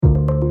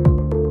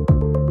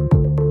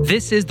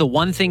This is the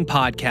One Thing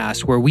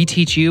podcast, where we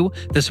teach you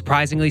the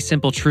surprisingly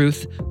simple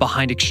truth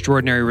behind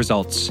extraordinary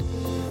results.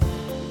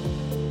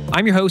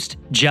 I'm your host,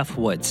 Jeff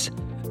Woods.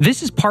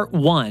 This is part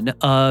one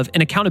of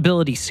an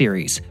accountability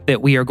series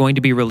that we are going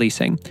to be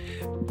releasing.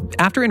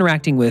 After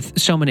interacting with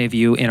so many of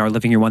you in our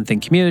Living Your One Thing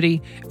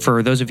community,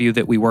 for those of you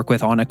that we work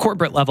with on a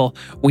corporate level,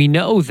 we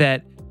know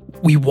that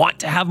we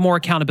want to have more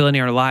accountability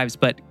in our lives,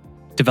 but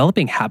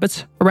developing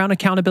habits around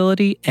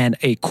accountability and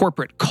a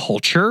corporate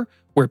culture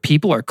where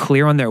people are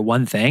clear on their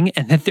one thing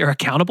and that they're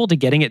accountable to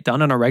getting it done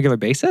on a regular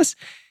basis,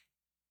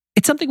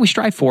 it's something we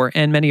strive for,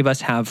 and many of us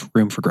have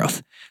room for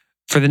growth.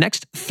 For the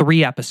next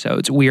 3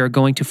 episodes, we are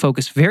going to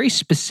focus very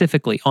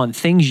specifically on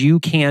things you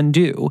can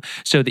do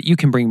so that you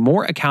can bring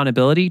more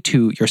accountability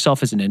to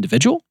yourself as an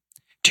individual,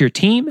 to your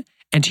team,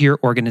 and to your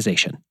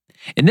organization.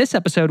 In this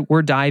episode,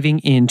 we're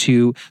diving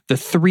into the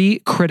 3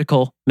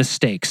 critical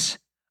mistakes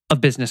of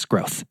business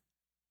growth.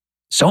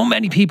 So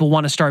many people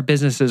want to start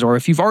businesses, or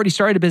if you've already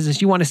started a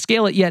business, you want to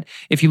scale it, yet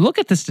if you look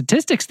at the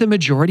statistics, the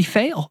majority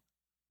fail.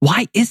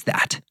 Why is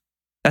that?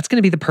 That's going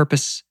to be the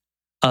purpose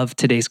of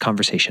today's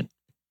conversation.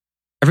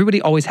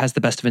 Everybody always has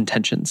the best of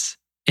intentions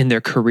in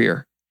their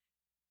career,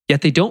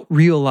 yet they don't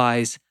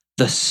realize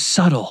the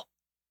subtle,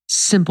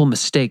 simple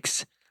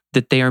mistakes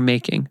that they are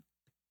making.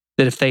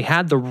 That if they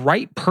had the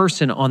right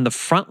person on the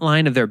front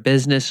line of their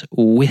business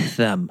with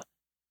them,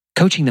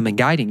 coaching them and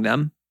guiding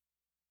them,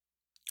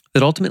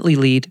 that ultimately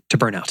lead to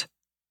burnout.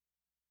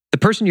 The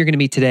person you're going to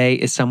meet today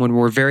is someone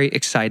we're very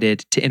excited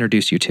to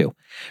introduce you to.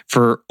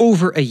 For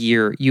over a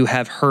year, you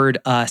have heard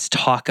us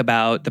talk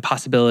about the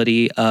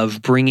possibility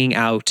of bringing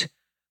out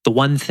the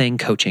One Thing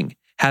coaching,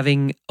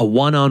 having a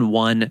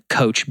one-on-one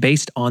coach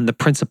based on the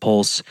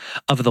principles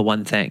of the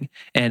One Thing.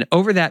 And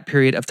over that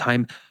period of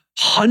time,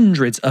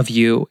 hundreds of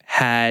you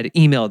had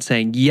emailed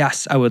saying,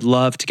 yes, I would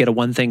love to get a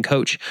One Thing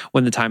coach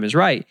when the time is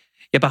right.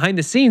 Yet behind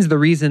the scenes, the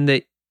reason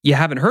that you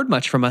haven't heard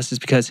much from us is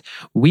because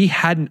we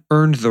hadn't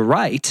earned the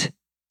right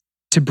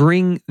to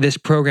bring this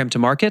program to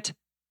market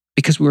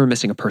because we were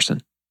missing a person.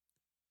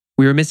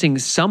 We were missing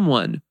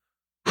someone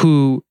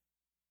who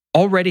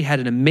already had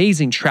an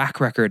amazing track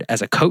record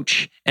as a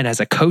coach and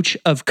as a coach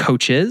of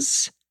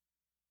coaches,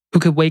 who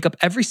could wake up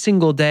every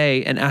single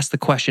day and ask the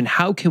question,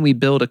 how can we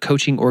build a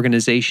coaching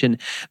organization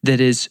that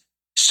is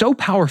so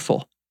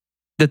powerful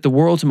that the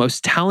world's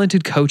most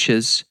talented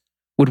coaches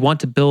would want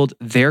to build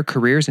their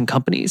careers and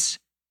companies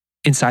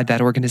inside that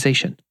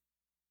organization?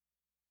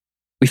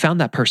 We found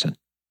that person.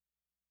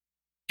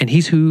 And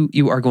he's who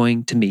you are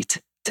going to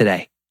meet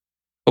today.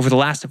 Over the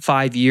last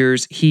 5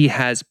 years, he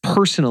has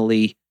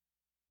personally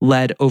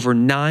led over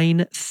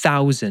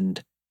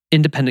 9,000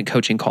 independent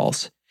coaching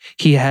calls.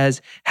 He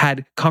has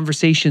had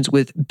conversations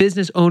with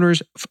business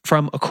owners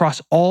from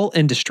across all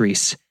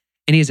industries.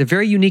 And he has a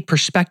very unique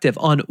perspective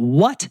on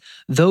what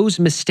those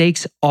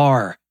mistakes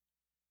are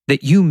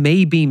that you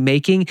may be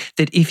making,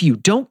 that if you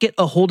don't get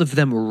a hold of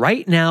them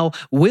right now,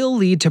 will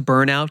lead to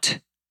burnout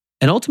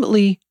and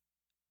ultimately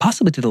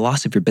possibly to the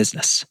loss of your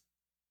business.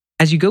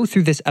 As you go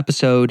through this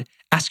episode,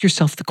 ask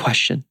yourself the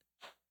question,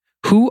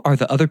 who are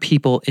the other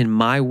people in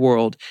my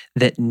world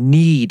that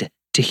need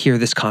to hear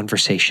this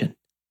conversation?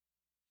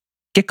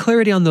 Get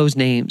clarity on those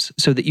names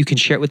so that you can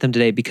share it with them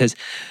today, because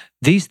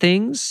these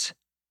things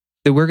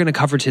that we're going to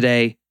cover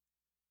today,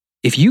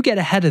 if you get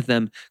ahead of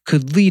them,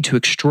 could lead to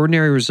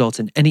extraordinary results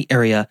in any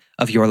area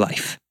of your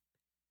life.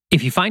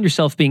 If you find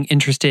yourself being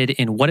interested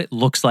in what it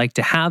looks like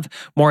to have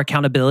more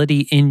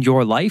accountability in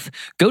your life,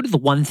 go to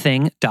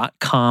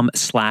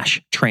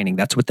theonething.com/training.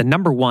 That's with the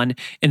number 1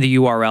 in the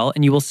URL,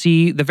 and you will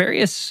see the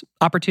various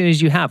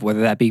opportunities you have,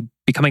 whether that be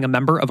becoming a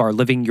member of our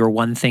Living Your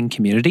One Thing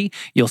community.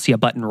 You'll see a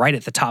button right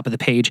at the top of the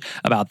page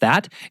about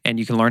that, and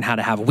you can learn how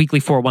to have weekly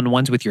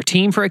 411s with your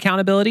team for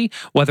accountability,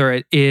 whether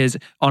it is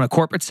on a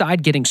corporate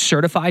side, getting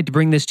certified to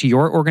bring this to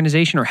your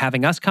organization or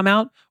having us come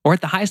out, or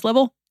at the highest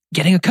level,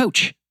 getting a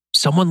coach.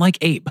 Someone like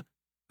Abe,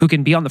 who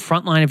can be on the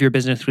front line of your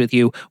business with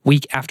you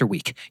week after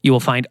week. You will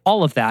find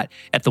all of that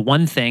at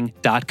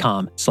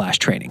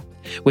theonething.com/training.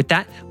 With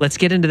that, let's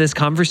get into this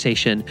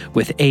conversation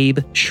with Abe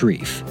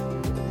Shreve.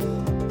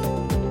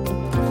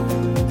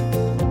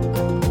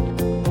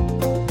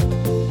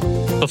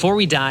 Before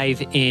we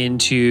dive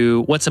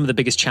into what some of the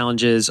biggest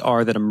challenges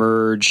are that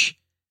emerge,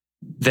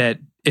 that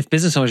if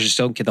business owners just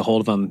don't get a hold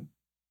of them,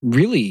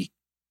 really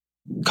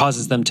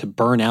causes them to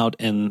burn out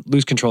and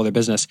lose control of their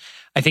business,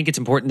 I think it's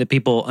important that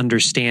people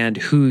understand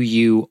who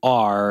you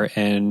are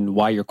and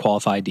why you're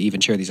qualified to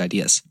even share these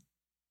ideas.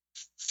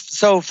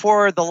 So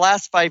for the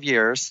last 5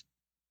 years,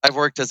 I've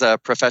worked as a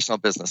professional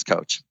business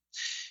coach.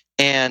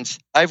 And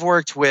I've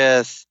worked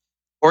with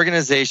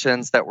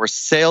organizations that were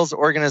sales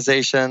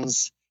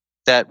organizations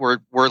that were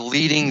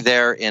leading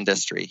their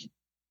industry.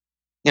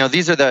 You know,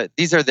 these are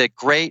the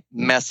great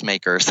mess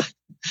makers,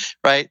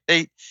 right?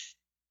 They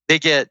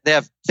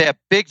have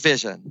big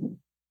vision,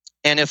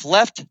 and if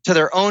left to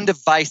their own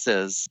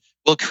devices,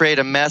 will create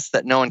a mess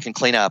that no one can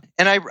clean up.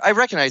 And I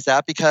recognize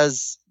that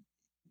because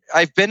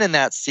I've been in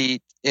that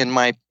seat in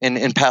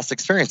past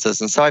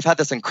experiences, and so I've had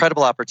this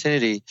incredible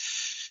opportunity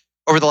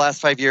over the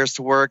last 5 years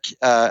to work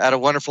at a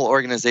wonderful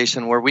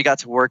organization where we got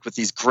to work with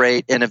these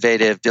great,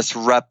 innovative,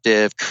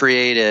 disruptive,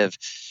 creative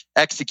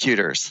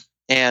executors.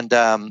 And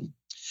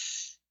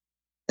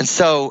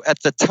so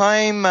at the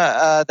time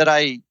that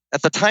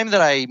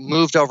I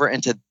moved over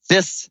into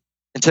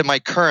my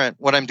current,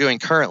 what I'm doing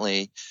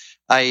currently,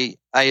 I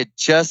had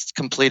just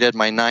completed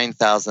my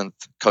 9,000th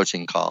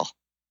coaching call.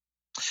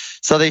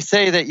 So they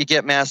say that you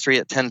get mastery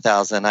at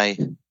 10,000. I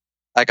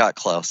got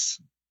close.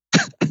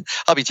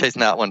 I'll be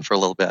chasing that one for a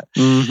little bit.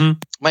 Mm-hmm.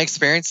 My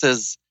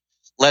experiences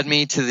led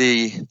me to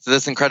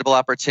this incredible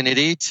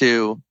opportunity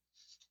to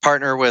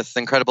partner with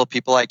incredible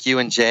people like you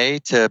and Jay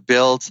to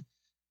build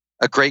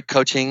a great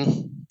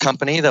coaching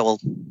company that'll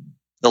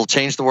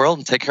change the world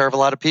and take care of a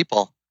lot of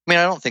people. I mean,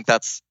 I don't think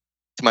that's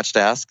too much to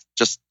ask,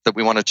 just that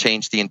we want to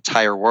change the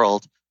entire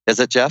world. Is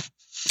it, Jeff?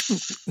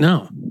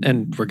 No,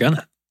 and we're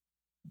gonna.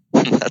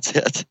 That's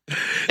it.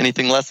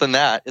 Anything less than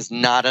that is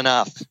not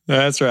enough.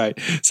 That's right.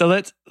 So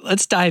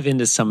let's dive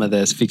into some of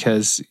this,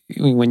 because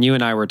when you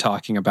and I were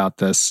talking about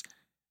this,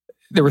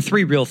 there were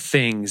three real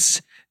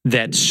things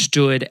that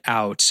stood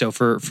out. So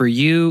for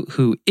you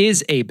who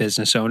is a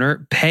business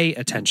owner, pay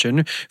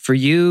attention. For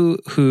you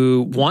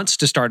who wants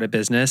to start a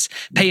business,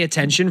 pay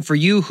attention. For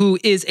you who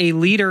is a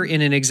leader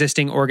in an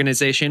existing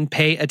organization,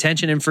 pay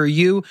attention. And for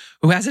you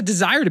who has a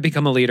desire to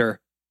become a leader,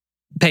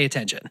 pay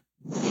attention.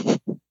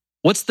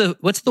 What's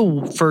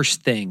the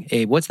first thing,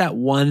 Abe? What's that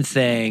one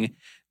thing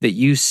that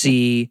you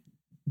see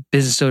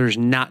business owners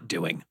not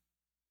doing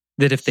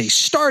that if they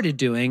started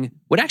doing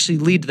would actually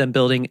lead to them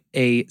building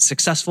a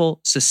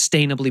successful,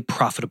 sustainably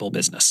profitable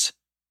business?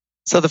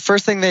 So the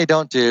first thing they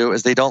don't do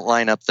is they don't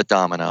line up the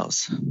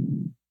dominoes.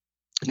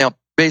 Now,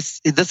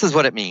 this is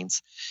what it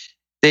means.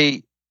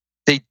 They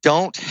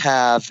don't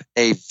have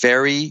a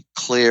very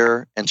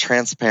clear and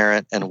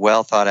transparent and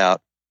well thought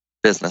out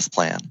business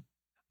plan.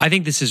 I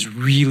think this is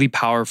really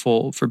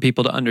powerful for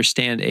people to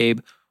understand, Abe.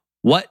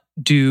 What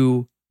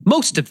do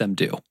most of them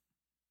do?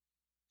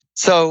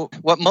 So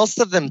what most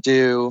of them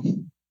do,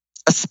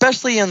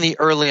 especially in the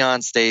early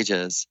on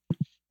stages,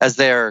 as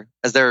they're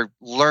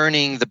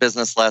learning the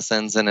business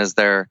lessons and as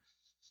they're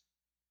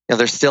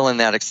still in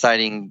that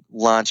exciting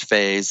launch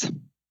phase,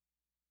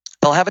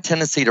 they'll have a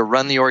tendency to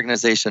run the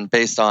organization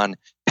based on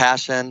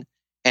passion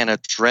and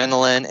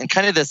adrenaline and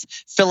kind of this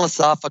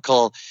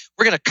philosophical,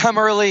 we're going to come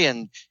early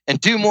and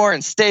do more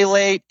and stay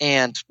late,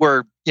 and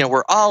we're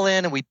all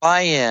in and we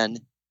buy in.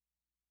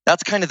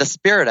 That's kind of the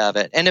spirit of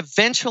it. And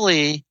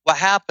eventually what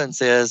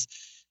happens is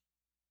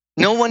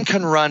no one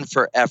can run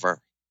forever.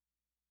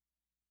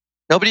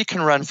 Nobody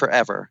can run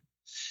forever.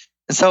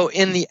 And so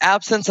in the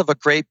absence of a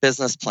great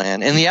business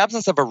plan, in the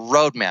absence of a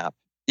roadmap,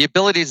 the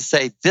ability to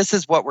say, this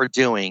is what we're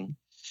doing,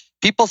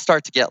 people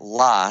start to get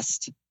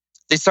lost.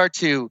 They start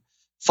to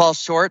fall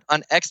short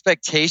on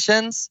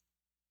expectations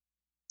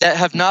that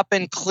have not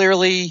been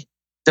clearly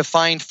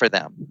defined for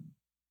them.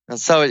 And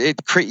so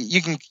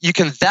you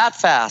can that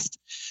fast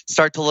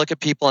start to look at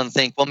people and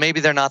think, well, maybe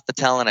they're not the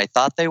talent I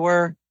thought they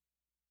were.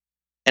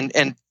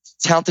 And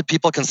talented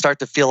people can start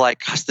to feel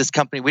like, gosh, this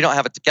company, we don't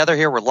have it together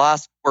here. We're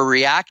lost. We're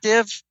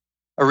reactive.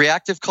 A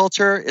reactive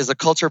culture is a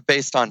culture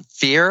based on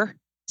fear.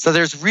 So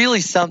there's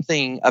really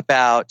something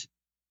about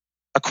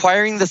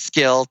acquiring the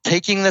skill,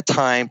 taking the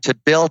time to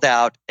build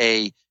out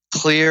a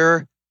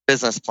clear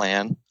business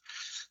plan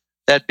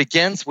that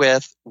begins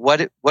with what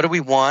do we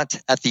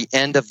want at the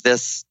end of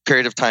this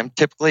period of time,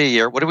 typically a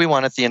year. What do we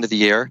want at the end of the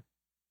year?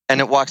 And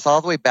it walks all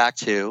the way back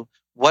to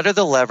what are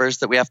the levers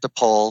that we have to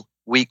pull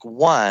week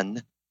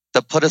one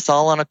that put us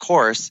all on a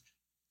course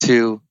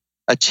to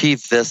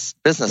achieve this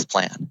business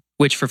plan.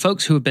 Which, for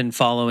folks who have been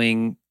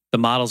following the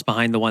models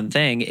behind the one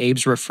thing,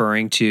 Abe's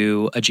referring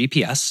to a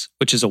GPS,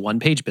 which is a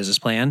one-page business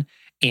plan,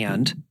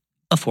 and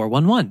a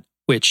 411,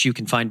 which you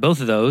can find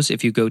both of those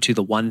if you go to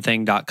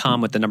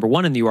theonething.com with the number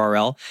 1 in the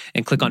URL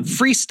and click on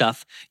free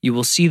stuff. You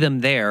will see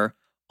them there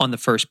on the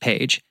first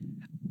page.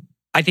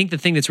 I think the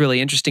thing that's really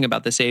interesting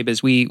about this, Abe,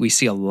 is we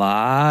see a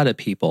lot of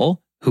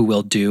people who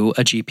will do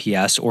a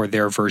GPS or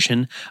their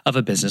version of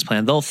a business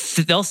plan. They'll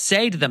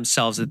say to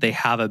themselves that they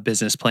have a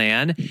business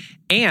plan.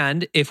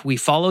 And if we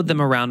followed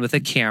them around with a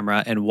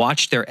camera and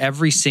watched their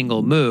every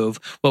single move,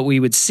 what we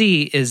would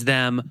see is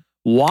them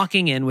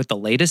walking in with the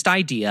latest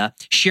idea,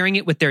 sharing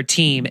it with their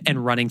team,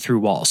 and running through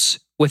walls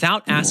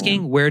without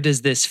asking, where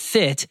does this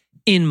fit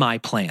in my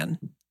plan?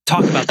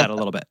 Talk about that a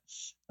little bit.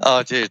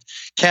 Oh, dude.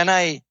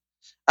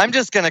 I'm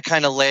just going to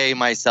kind of lay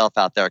myself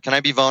out there. Can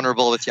I be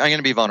vulnerable with you? I'm going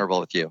to be vulnerable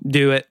with you.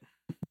 Do it.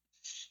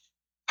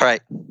 All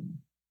right.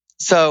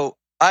 So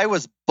I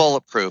was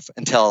bulletproof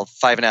until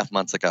 5.5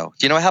 months ago.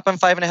 Do you know what happened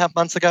 5.5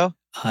 months ago?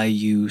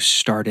 You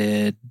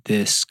started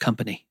this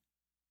company.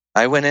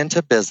 I went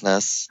into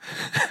business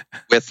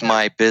with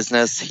my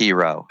business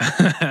hero.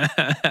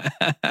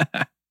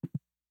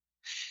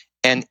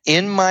 And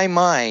in my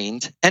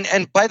mind,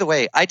 and by the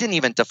way, I didn't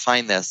even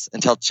define this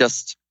until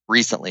just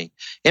recently.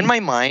 In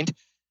my mind,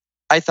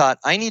 I thought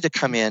I need to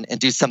come in and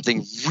do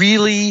something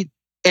really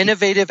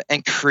innovative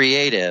and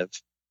creative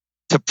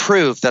to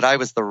prove that I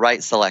was the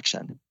right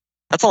selection.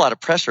 That's a lot of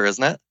pressure,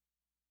 isn't it?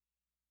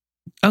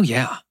 Oh,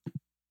 yeah.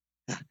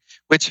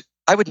 Which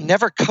I would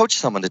never coach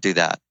someone to do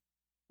that.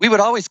 We would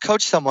always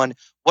coach someone,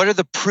 what are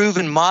the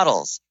proven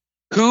models?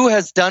 Who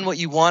has done what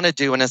you want to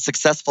do in a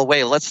successful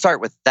way? Let's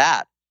start with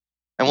that.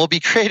 And we'll be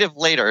creative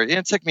later.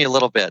 It took me a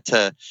little bit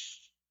to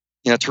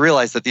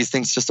realize that these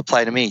things just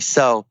apply to me.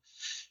 So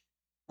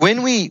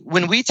when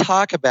we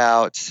talk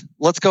about,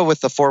 let's go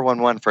with the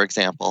 411, for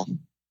example,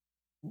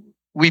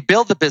 we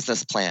build the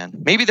business plan.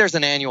 Maybe there's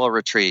an annual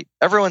retreat.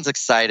 Everyone's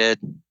excited.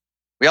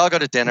 We all go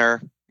to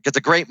dinner. It's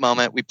a great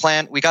moment.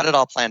 We got it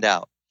all planned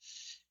out.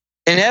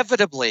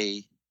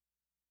 Inevitably,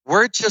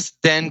 we're just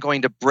then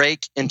going to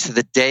break into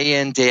the day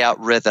in, day out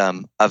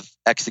rhythm of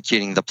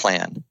executing the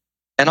plan.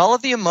 And all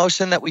of the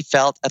emotion that we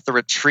felt at the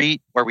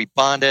retreat where we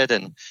bonded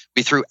and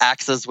we threw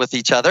axes with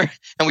each other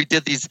and we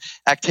did these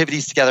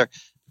activities together,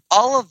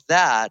 all of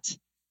that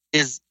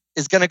is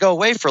going to go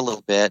away for a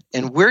little bit.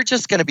 And we're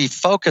just going to be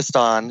focused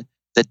on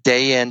the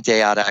day in,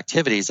 day out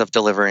activities of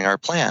delivering our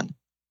plan.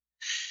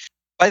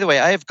 By the way,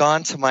 I have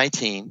gone to my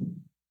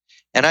team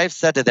and I've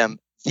said to them,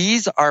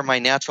 these are my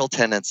natural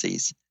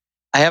tendencies.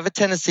 I have a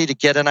tendency to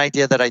get an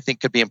idea that I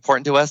think could be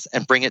important to us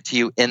and bring it to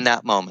you in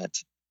that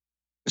moment,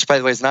 which, by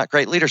the way, is not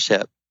great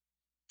leadership.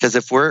 Because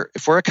if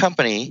we're a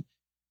company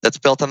that's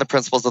built on the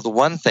principles of the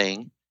one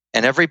thing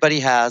and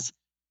everybody has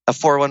a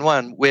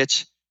 411,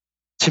 which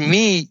to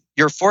me,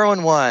 your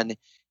 411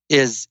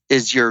 is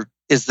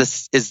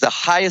the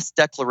highest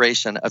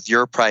declaration of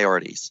your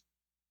priorities.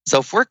 So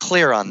if we're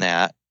clear on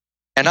that,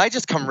 and I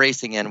just come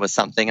racing in with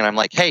something and I'm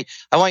like, hey,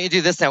 I want you to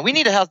do this now. We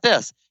need to have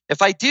this.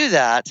 If I do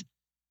that,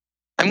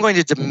 I'm going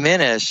to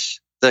diminish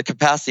the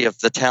capacity of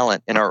the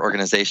talent in our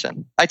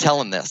organization. I tell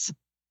them this.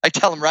 I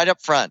tell them right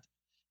up front,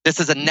 this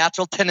is a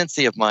natural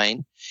tendency of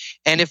mine.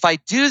 And if I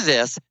do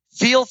this,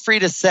 feel free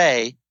to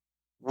say,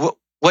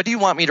 what do you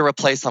want me to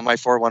replace on my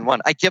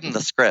 411? I give them the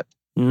script.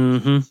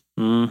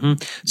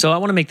 So I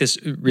want to make this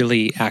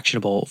really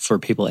actionable for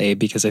people, Abe,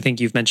 because I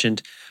think you've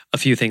mentioned a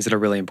few things that are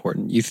really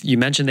important. You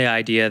mentioned the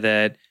idea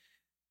that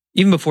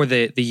even before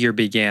the year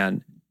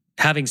began,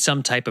 having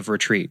some type of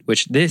retreat,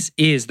 which this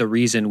is the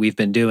reason we've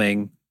been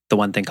doing the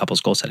One Thing Couples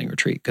Goal Setting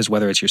Retreat, because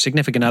whether it's your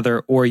significant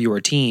other or your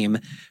team,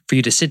 for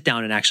you to sit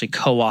down and actually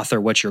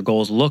co-author what your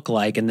goals look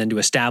like and then to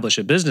establish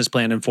a business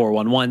plan and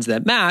 411s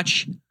that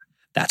match,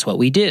 that's what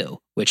we do.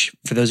 Which,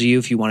 for those of you,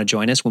 if you want to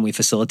join us when we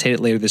facilitate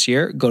it later this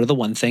year, go to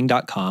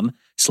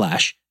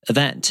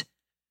theonething.com/event.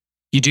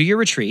 You do your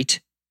retreat.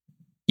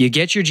 You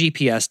get your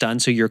GPS done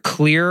so you're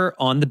clear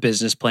on the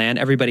business plan.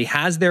 Everybody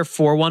has their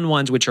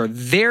 411s, which are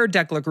their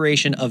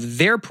declaration of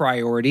their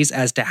priorities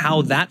as to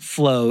how that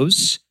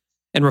flows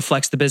and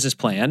reflects the business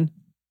plan.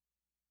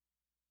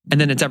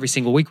 And then it's every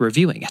single week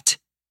reviewing it.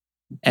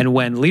 And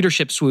when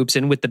leadership swoops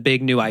in with the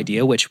big new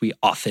idea, which we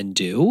often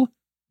do,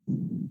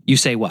 you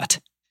say what?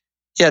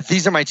 Yeah,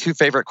 these are my two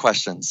favorite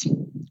questions.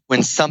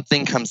 When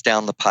something comes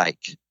down the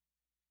pike,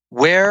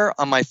 where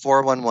on my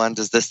 411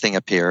 does this thing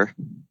appear?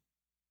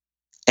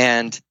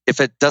 And if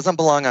it doesn't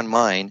belong on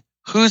mine,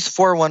 whose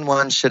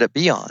 411 should it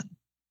be on?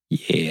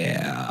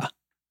 Yeah.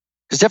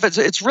 Because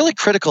it's really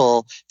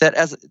critical that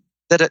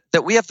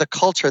that we have the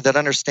culture that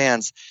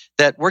understands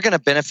that we're going to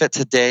benefit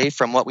today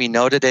from what we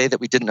know today that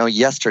we didn't know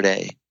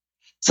yesterday.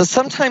 So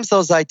sometimes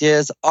those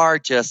ideas are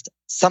just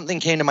something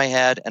came to my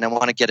head and I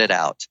want to get it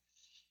out.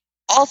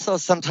 Also,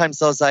 sometimes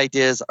those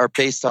ideas are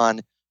based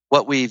on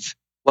what we've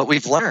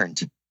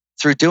learned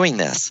through doing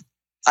this.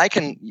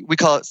 We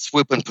call it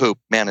swoop and poop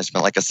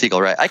management, like a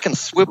seagull, right? I can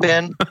swoop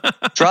in,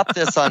 drop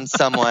this on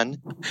someone,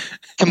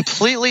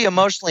 completely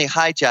emotionally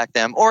hijack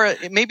them, or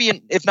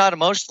maybe if not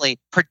emotionally,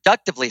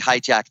 productively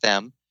hijack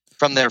them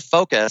from their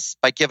focus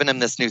by giving them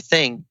this new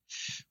thing.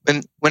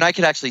 When I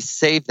could actually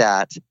save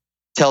that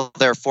till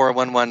their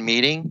 411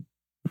 meeting,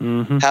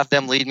 have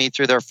them lead me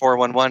through their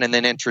 411 and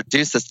then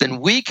introduce us, then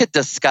we could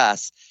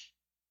discuss,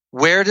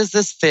 where does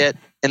this fit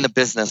in the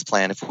business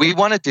plan? If we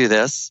want to do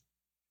this,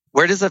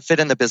 where does it fit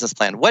in the business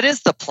plan? What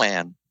is the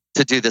plan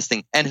to do this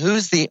thing? And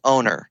who's the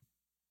owner?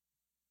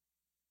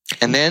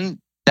 And then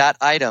that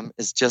item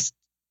is just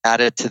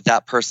added to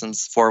that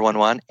person's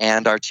 411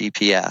 and our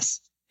GPS.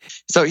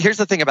 So here's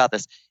the thing about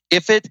this.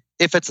 If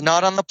it's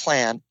not on the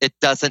plan, it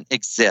doesn't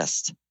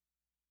exist.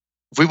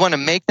 If we want to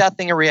make that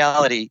thing a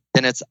reality,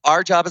 then it's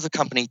our job as a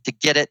company to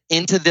get it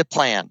into the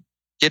plan,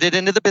 get it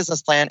into the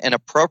business plan and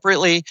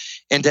appropriately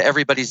into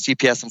everybody's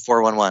GPS and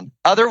 411.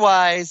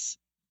 Otherwise,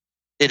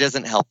 it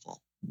isn't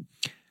helpful.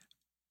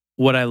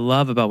 What I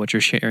love about what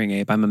you're sharing,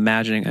 Abe,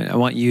 I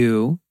want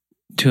you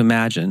to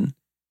imagine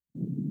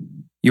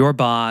your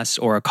boss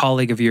or a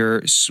colleague of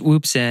yours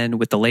swoops in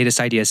with the latest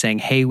idea saying,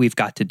 hey, we've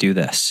got to do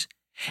this.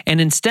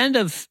 And instead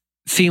of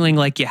feeling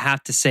like you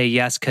have to say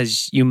yes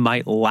because you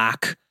might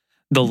lack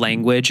the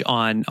language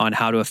on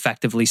how to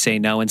effectively say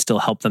no and still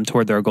help them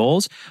toward their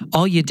goals,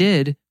 all you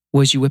did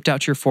was you whipped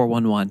out your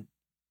 411,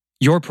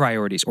 your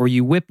priorities, or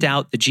you whipped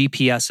out the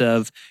GPS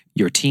of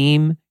your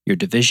team, your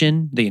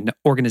division, the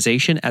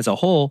organization as a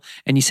whole,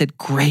 and you said,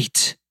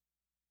 great,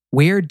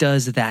 where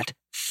does that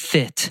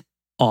fit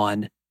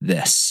on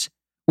this?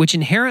 which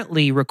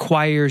inherently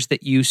requires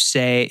that you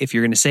say, if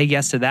you're going to say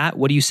yes to that,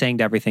 what are you saying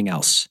to everything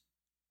else?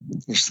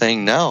 You're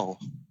saying no.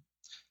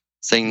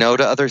 Saying no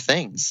to other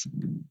things.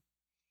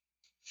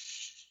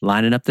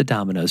 Lining up the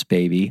dominoes,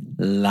 baby.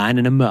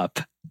 Lining them up.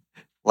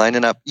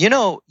 Lining up. You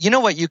know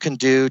what you can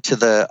do to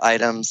the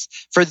items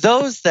for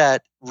those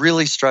that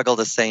really struggle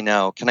to say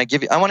no.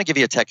 I want to give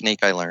you a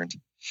technique I learned.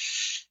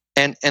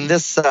 And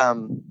this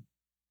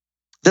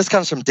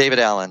comes from David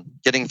Allen,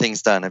 Getting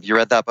Things Done. Have you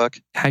read that book?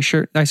 I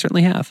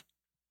certainly have.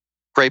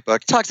 Great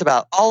book. It talks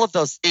about all of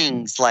those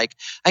things like,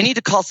 I need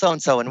to call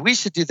so-and-so and we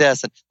should do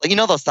this. And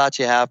those thoughts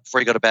you have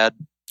before you go to bed?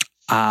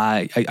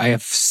 I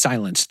have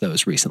silenced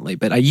those recently,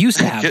 but I used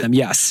to have them,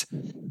 yes.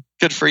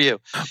 Good for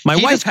you. My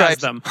wife has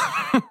them.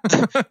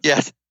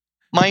 Yes,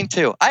 mine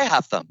too. I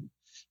have them.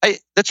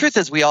 The truth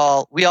is we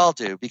all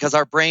do, because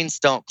our brains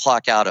don't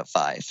clock out at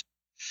 5.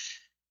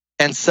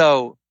 And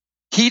so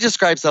he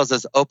describes those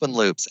as open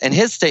loops. And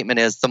his statement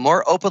is, the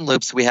more open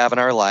loops we have in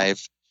our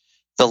life,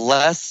 the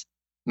less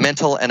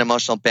mental and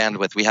emotional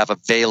bandwidth we have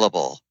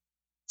available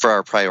for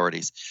our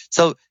priorities.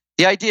 So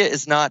the idea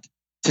is not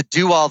to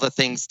do all the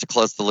things to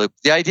close the loop.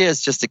 The idea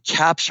is just to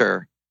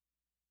capture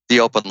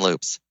the open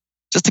loops,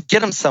 just to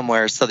get them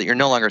somewhere so that you're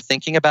no longer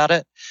thinking about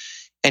it.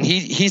 And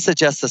he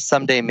suggests a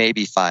someday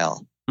maybe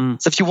file.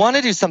 So if you want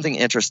to do something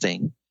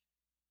interesting,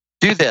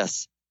 do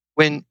this.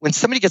 When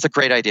somebody gets a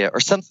great idea or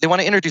they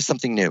want to introduce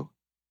something new,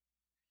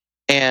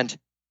 and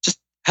just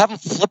have them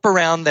flip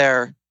around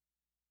their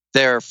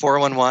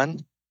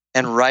 411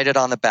 and write it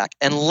on the back.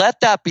 And let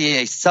that be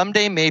a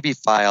someday maybe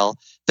file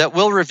that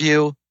we'll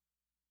review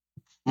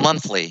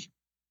monthly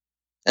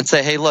and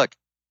say, hey, look,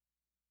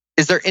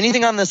 is there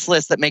anything on this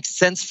list that makes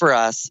sense for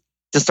us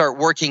to start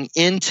working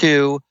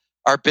into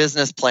our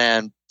business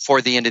plan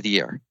for the end of the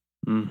year?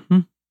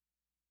 Mm-hmm.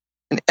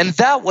 And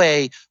that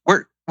way,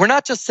 we're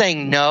not just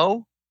saying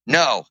no,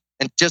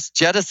 and just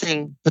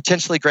jettisoning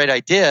potentially great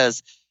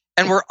ideas.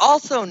 And we're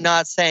also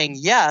not saying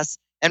yes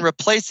and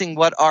replacing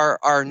what are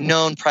our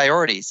known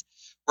priorities.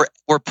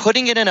 We're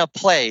putting it in a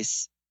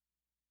place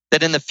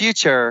that in the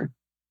future,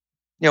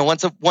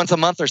 once a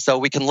month or so,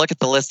 we can look at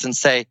the list and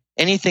say,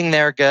 anything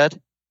there good?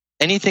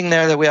 Anything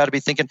there that we ought to be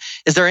thinking?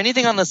 Is there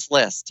anything on this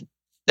list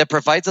that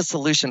provides a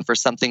solution for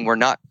something we're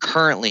not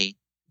currently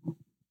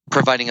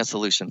providing a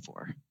solution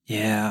for?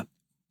 Yeah.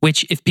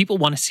 Which, if people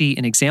want to see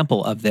an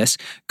example of this,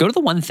 go to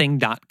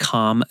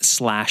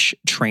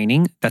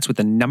theonething.com/training. That's with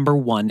the number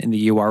 1 in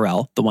the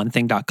URL,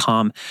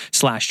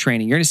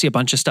 theonething.com/training. You're going to see a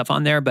bunch of stuff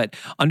on there, but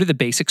under the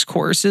basics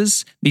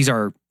courses, these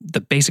are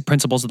the basic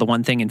principles of the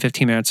one thing in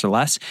 15 minutes or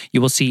less. You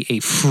will see a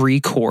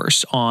free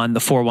course on the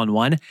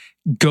 411.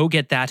 Go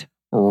get that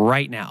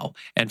right now.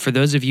 And for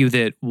those of you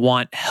that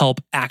want help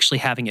actually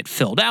having it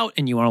filled out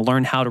and you want to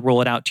learn how to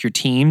roll it out to your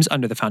teams,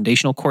 under the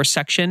foundational course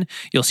section,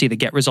 you'll see the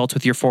Get Results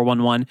with Your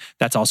 411.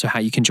 That's also how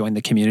you can join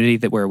the community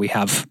where we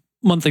have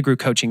monthly group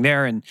coaching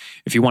there. And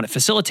if you want it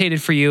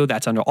facilitated for you,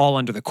 that's under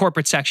the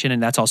corporate section.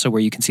 And that's also where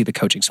you can see the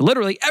coaching. So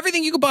literally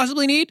everything you could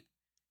possibly need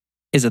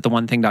is at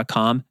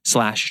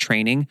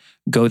theonething.com/training.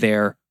 Go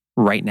there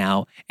right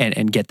now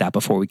and get that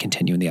before we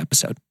continue in the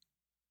episode.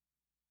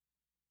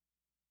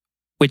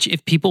 Which,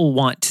 if people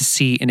want to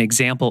see an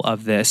example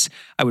of this,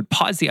 I would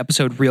pause the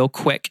episode real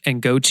quick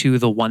and go to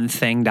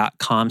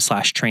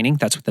theonething.com/training.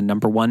 That's with the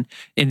number 1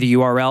 in the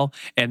URL.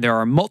 And there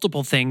are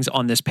multiple things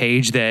on this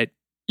page that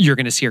you're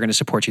going to see are going to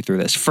support you through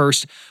this.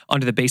 First,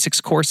 under the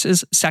basics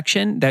courses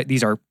section,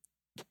 these are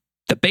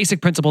the basic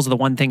principles of the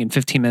one thing in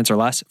 15 minutes or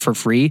less for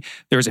free.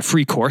 There's a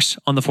free course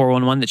on the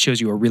 411 that shows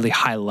you a really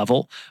high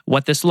level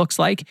what this looks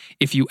like.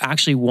 If you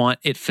actually want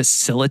it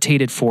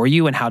facilitated for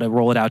you and how to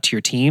roll it out to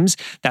your teams,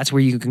 that's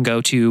where you can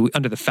go to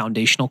under the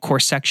foundational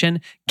course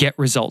section. Get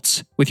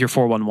Results with Your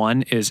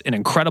 411 is an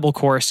incredible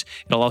course.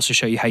 It'll also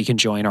show you how you can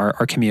join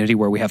our community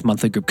where we have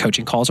monthly group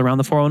coaching calls around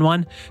the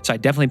 411. So I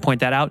definitely point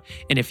that out.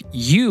 And if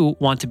you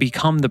want to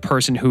become the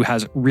person who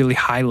has really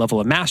high level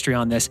of mastery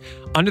on this,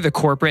 under the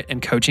corporate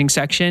and coaching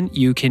section,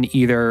 you can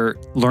either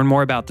learn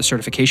more about the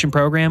certification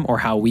program or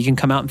how we can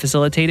come out and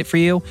facilitate it for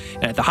you.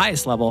 And at the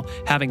highest level,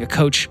 having a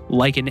coach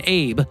like an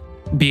Abe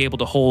be able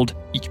to hold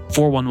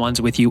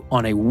 411s with you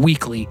on a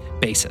weekly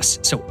basis.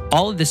 So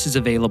all of this is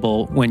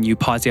available when you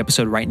pause the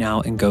episode right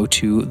now and go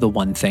to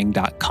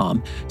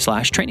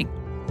theonething.com/training.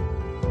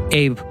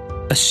 Abe,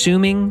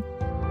 assuming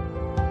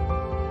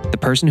the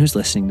person who's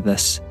listening to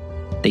this,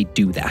 they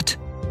do that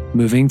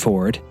moving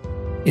forward,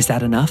 is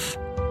that enough?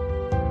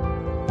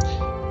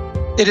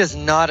 It is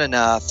not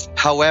enough.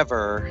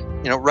 However,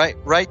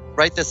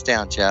 write this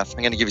down, Jeff. I'm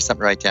going to give you something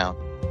to write down.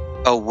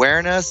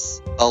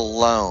 Awareness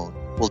alone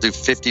will do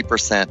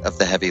 50% of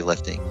the heavy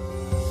lifting.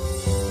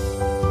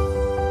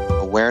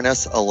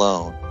 Awareness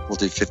alone will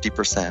do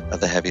 50% of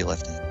the heavy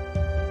lifting.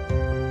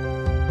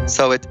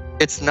 So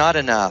it's not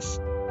enough.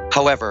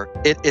 However,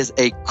 it is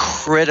a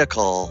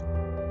critical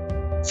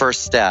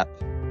first step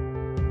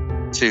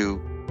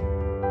to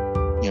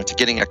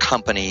getting a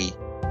company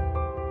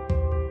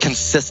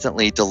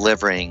consistently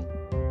delivering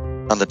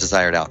on the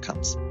desired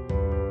outcomes.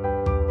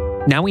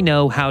 Now we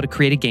know how to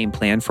create a game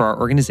plan for our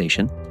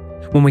organization.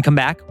 When we come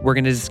back, we're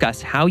going to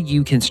discuss how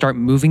you can start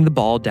moving the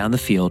ball down the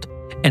field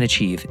and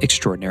achieve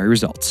extraordinary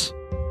results.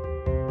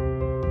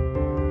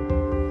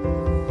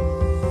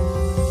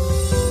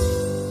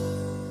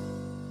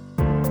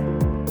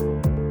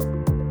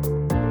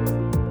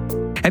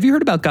 Have you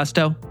heard about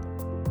Gusto?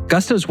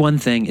 Gusto's one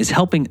thing is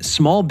helping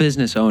small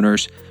business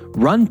owners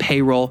run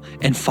payroll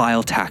and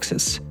file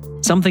taxes.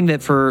 Something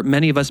that for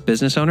many of us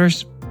business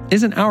owners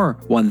isn't our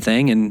one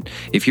thing. And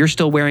if you're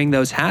still wearing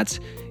those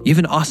hats, you have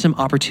an awesome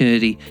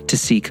opportunity to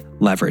seek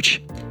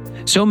leverage.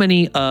 So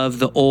many of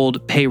the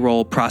old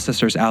payroll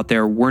processors out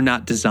there were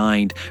not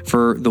designed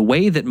for the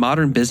way that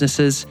modern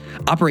businesses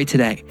operate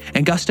today,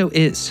 and Gusto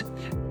is.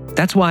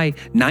 That's why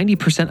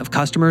 90% of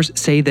customers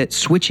say that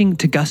switching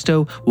to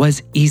Gusto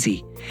was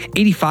easy.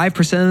 85%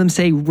 of them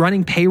say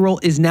running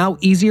payroll is now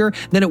easier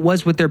than it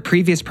was with their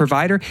previous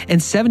provider, and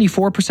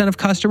 74% of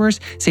customers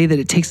say that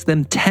it takes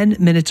them 10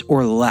 minutes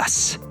or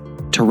less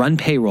to run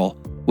payroll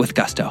with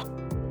Gusto.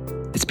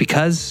 It's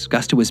because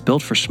Gusto was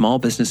built for small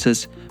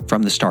businesses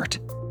from the start.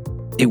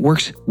 It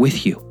works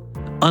with you.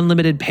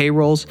 Unlimited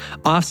payrolls,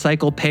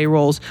 off-cycle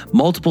payrolls,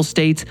 multiple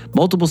states,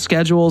 multiple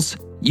schedules,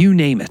 you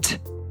name it.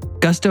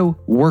 Gusto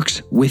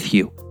works with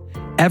you.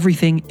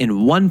 Everything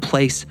in one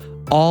place,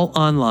 all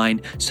online,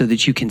 so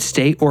that you can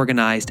stay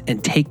organized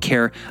and take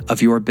care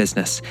of your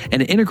business.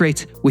 And it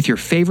integrates with your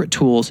favorite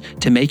tools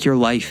to make your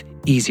life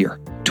easier.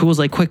 Tools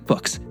like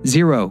QuickBooks,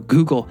 Xero,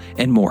 Google,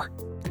 and more.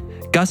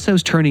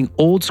 Gusto's turning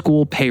old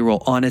school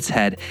payroll on its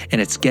head, and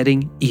it's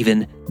getting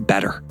even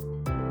better.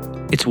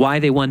 It's why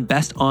they won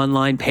Best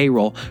Online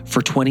Payroll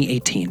for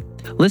 2018.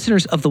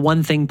 Listeners of the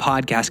One Thing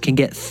podcast can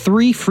get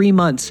 3 free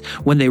months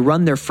when they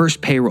run their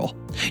first payroll.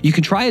 You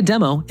can try a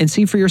demo and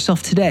see for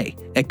yourself today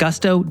at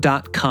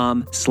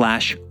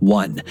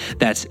gusto.com/one.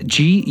 That's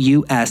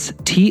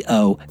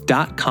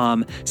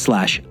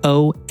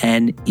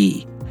gusto.com/ONE.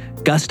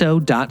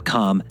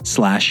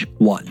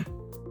 Gusto.com/one.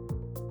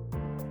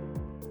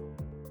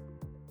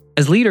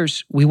 As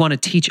leaders, we want to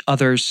teach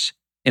others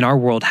in our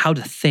world how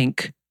to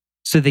think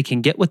so they can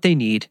get what they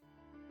need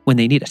when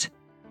they need it.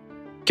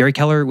 Gary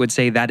Keller would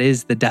say that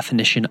is the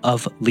definition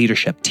of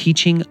leadership,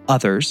 teaching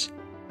others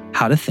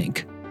how to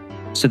think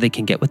so they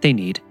can get what they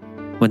need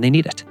when they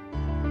need it.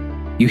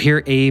 You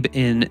hear Abe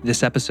in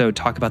this episode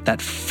talk about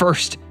that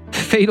first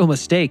fatal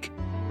mistake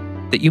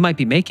that you might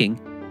be making,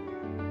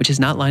 which is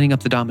not lining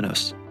up the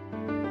dominoes.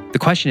 The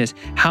question is,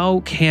 how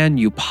can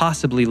you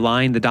possibly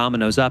line the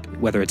dominoes up,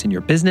 whether it's in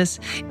your business,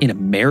 in a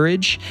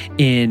marriage,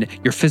 in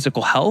your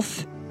physical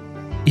health,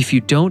 if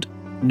you don't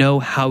know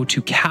how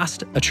to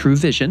cast a true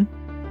vision,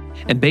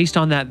 and based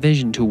on that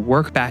vision to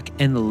work back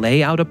and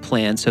lay out a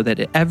plan so that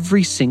at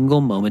every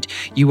single moment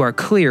you are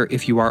clear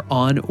if you are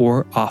on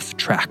or off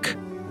track.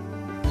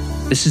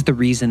 This is the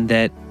reason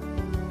that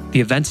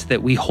the events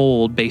that we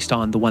hold based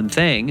on the One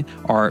Thing,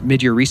 our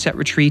mid-year reset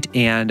retreat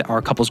and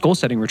our couples goal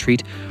setting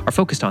retreat, are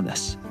focused on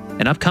this.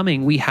 And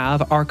upcoming, we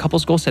have our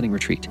couples goal setting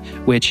retreat,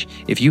 which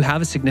if you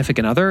have a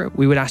significant other,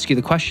 we would ask you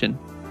the question,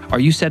 are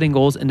you setting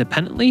goals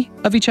independently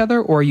of each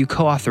other, or are you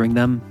co-authoring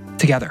them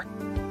together?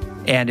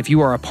 And if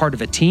you are a part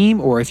of a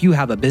team, or if you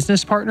have a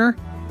business partner,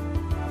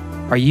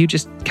 are you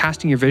just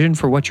casting your vision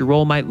for what your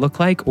role might look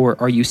like? Or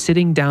are you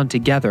sitting down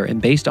together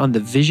and based on the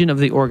vision of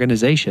the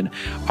organization,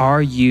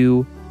 are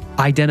you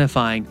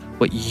identifying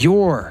what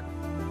your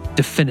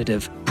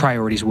definitive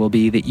priorities will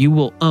be that you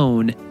will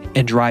own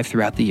and drive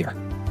throughout the year?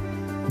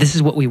 This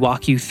is what we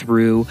walk you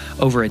through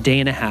over a day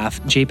and a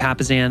half. Jay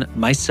Papazan,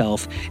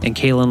 myself, and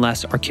Kaylin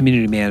Less, our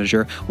community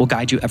manager, will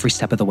guide you every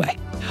step of the way.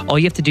 All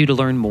you have to do to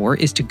learn more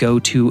is to go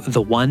to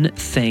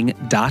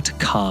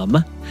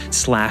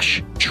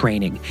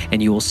theonething.com/training,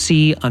 and you will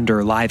see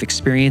under live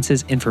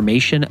experiences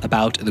information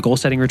about the goal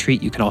setting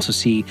retreat. You can also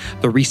see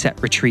the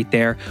reset retreat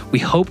there. We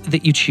hope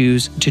that you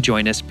choose to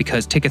join us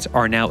because tickets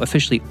are now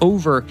officially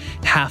over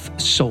half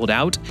sold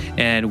out,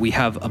 and we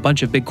have a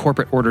bunch of big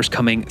corporate orders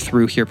coming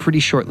through here pretty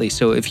shortly.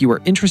 So if you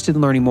are interested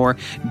in learning more,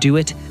 do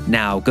it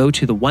now. Go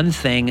to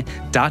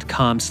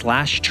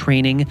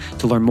theonething.com/training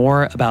to learn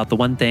more about the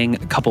One Thing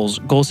Couples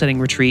Goal Setting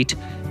Retreat.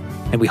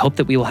 And we hope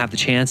that we will have the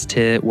chance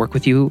to work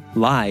with you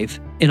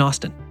live in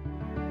Austin.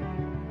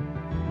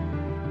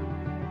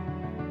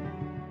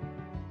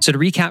 So to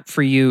recap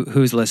for you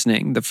who's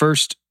listening, the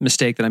first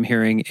mistake that I'm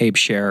hearing Abe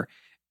share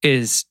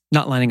is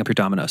not lining up your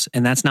dominoes.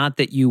 And that's not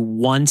that you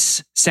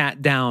once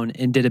sat down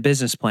and did a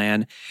business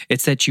plan.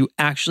 It's that you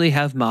actually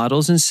have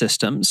models and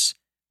systems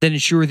that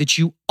ensure that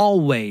you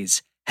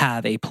always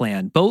have a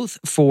plan, both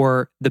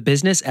for the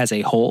business as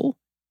a whole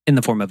in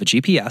the form of a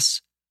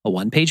GPS, a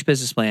one-page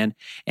business plan,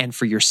 and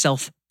for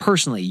yourself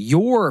personally,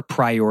 your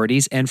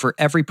priorities, and for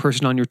every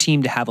person on your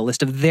team to have a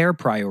list of their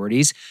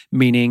priorities,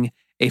 meaning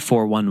a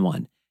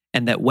 411.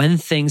 And that when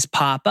things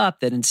pop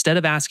up, that instead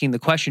of asking the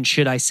question,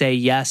 should I say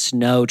yes,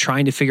 no,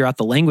 trying to figure out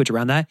the language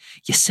around that,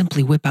 you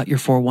simply whip out your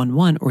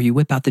 411 or you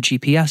whip out the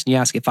GPS and you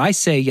ask, if I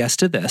say yes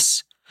to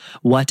this,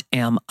 what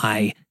am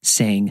I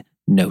saying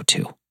no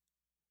to?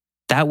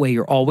 That way,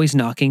 you're always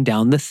knocking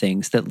down the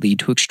things that lead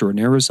to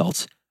extraordinary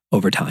results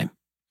over time.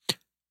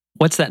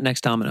 What's that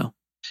next domino?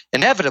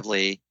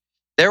 Inevitably,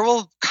 there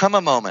will come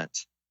a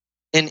moment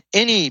in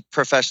any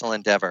professional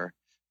endeavor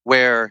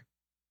where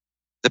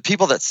the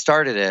people that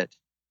started it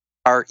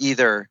are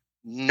either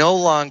no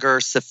longer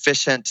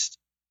sufficient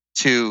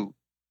to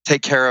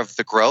take care of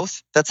the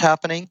growth that's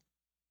happening,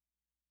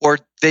 or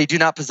they do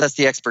not possess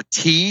the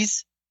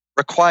expertise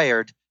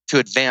required to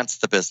advance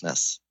the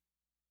business.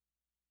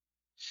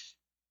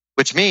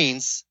 Which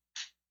means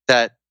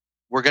that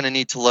we're going to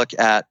need to look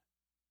at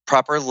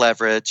proper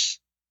leverage.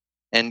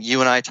 And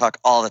you and I talk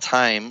all the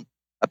time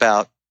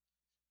about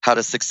how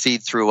to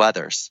succeed through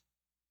others.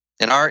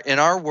 In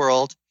our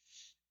world,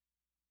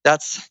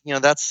 that's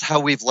how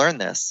we've learned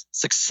this: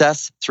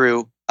 success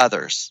through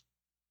others.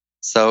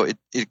 So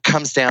it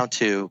comes down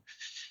to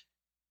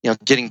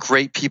getting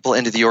great people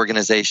into the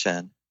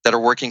organization that are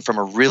working from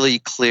a really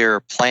clear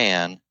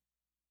plan,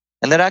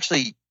 and that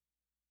actually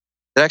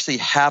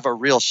have a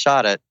real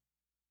shot at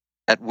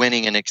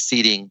winning and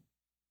exceeding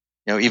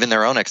even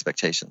their own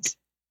expectations.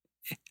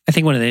 I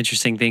think one of the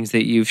interesting things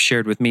that you've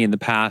shared with me in the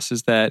past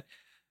is that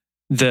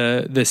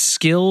the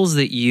skills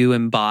that you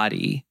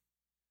embody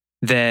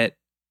that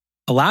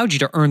allowed you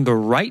to earn the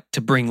right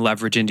to bring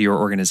leverage into your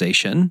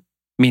organization,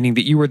 meaning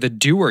that you were the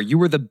doer, you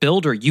were the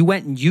builder, you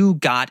went and you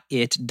got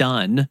it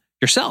done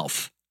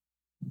yourself.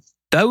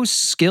 Those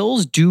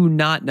skills do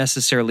not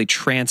necessarily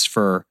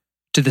transfer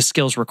to the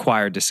skills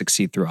required to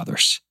succeed through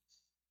others.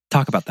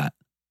 Talk about that.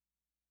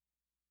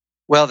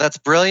 Well, that's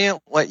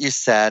brilliant what you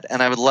said,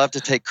 and I would love to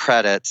take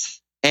credit.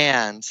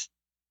 And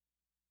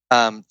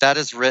that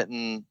was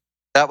written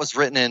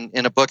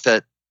in a book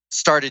that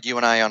started you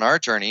and I on our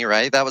journey,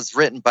 right? That was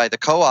written by the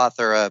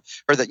co-author of,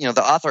 or the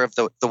author of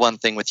the One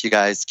Thing with you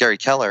guys, Gary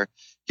Keller.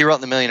 He wrote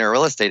in The Millionaire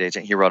Real Estate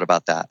Agent. He wrote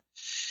about that.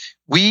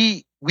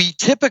 We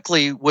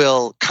typically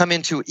will come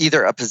into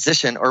either a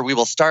position or we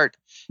will start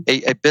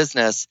a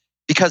business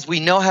because we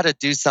know how to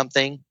do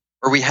something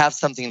or we have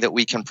something that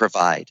we can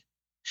provide.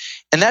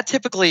 And that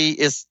typically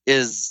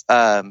is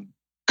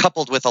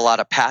coupled with a lot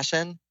of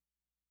passion,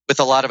 with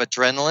a lot of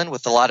adrenaline,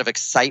 with a lot of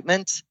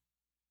excitement.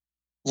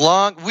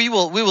 We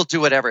will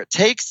do whatever it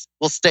takes.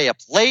 We'll stay up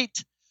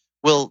late.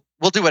 We'll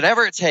do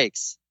whatever it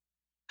takes.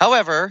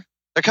 However,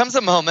 there comes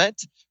a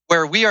moment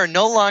where we are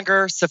no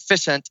longer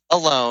sufficient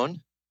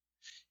alone.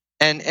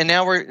 And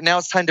now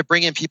it's time to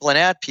bring in people and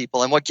add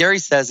people. And what Gary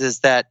says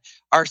is that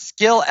our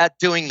skill at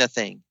doing the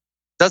thing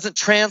doesn't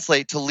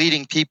translate to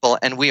leading people,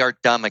 and we are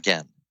dumb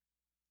again.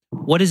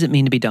 What does it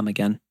mean to be dumb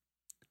again?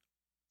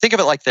 Think of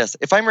it like this.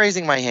 If I'm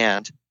raising my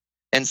hand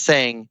and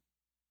saying,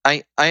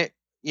 I'm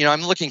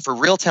looking for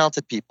real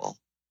talented people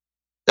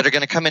that are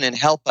going to come in and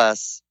help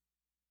us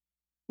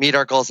meet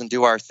our goals and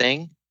do our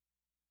thing,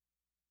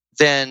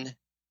 then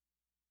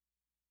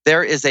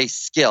there is a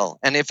skill.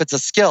 And if it's a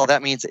skill,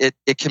 that means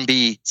it can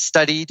be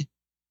studied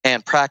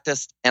and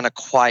practiced and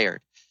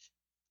acquired.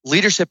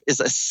 Leadership is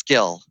a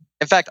skill.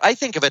 In fact, I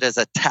think of it as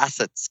a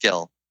tacit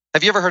skill.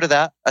 Have you ever heard of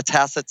that? A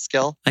tacit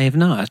skill? I have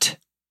not.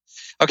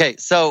 Okay,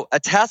 so a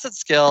tacit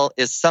skill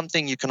is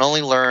something you can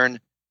only learn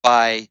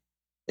by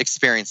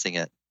experiencing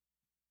it.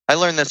 I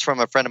learned this from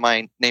a friend of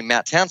mine named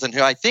Matt Townsend,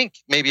 who I think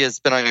maybe has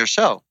been on your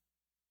show.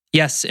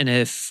 Yes,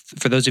 and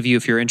for those of you,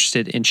 if you're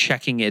interested in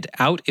checking it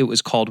out, it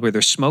was called Where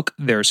There's Smoke,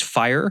 There's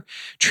Fire,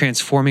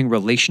 Transforming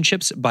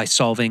Relationships by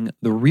Solving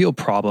the Real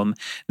Problem.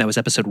 That was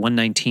episode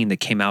 119 that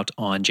came out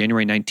on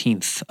January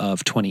 19th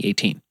of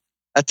 2018.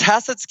 A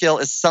tacit skill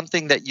is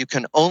something that you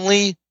can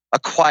only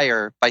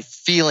acquire by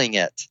feeling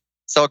it.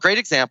 So a great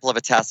example of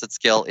a tacit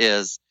skill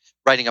is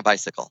riding a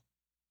bicycle.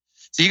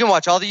 So you can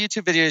watch all the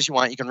YouTube videos you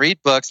want. You can read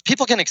books.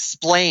 People can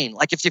explain.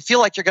 Like if you feel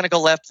like you're going to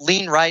go left,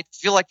 lean right.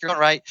 Feel like you're going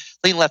right,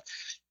 lean left.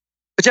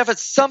 But Jeff, at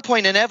some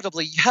point,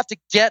 inevitably, you have to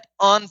get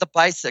on the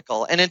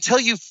bicycle. And until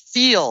you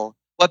feel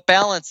what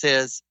balance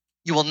is,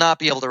 you will not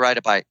be able to ride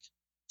a bike.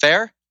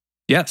 Fair?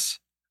 Yes.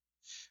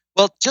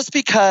 Well, just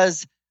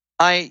because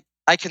I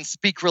can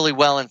speak really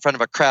well in front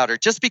of a crowd, or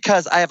just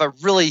because I have a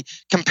really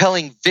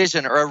compelling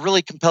vision or a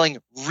really compelling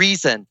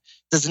reason,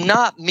 does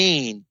not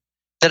mean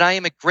that I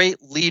am a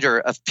great leader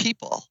of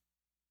people.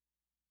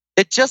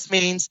 It just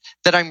means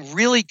that I'm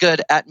really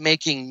good at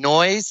making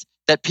noise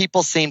that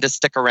people seem to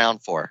stick around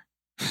for.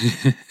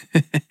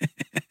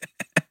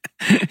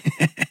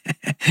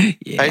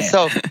 Yeah. Right?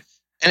 So,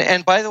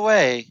 and by the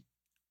way,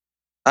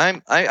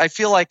 I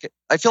feel like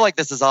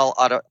this is all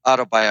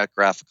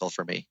autobiographical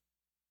for me.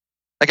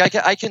 Like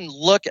I can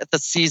look at the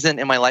season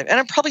in my life, and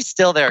I'm probably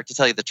still there, to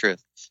tell you the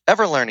truth.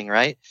 Ever learning,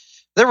 right?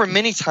 There were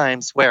many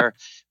times where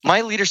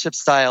my leadership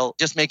style,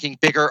 just making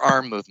bigger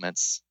arm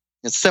movements.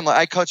 It's similar.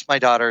 I coach my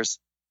daughter's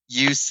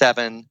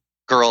U7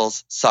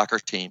 girls soccer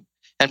team.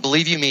 And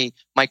believe you me,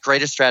 my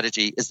greatest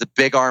strategy is the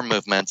big arm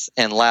movements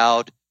and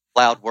loud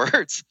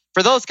words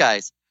for those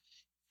guys.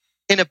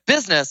 In a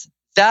business,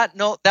 that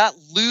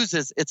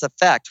loses its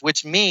effect,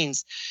 which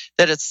means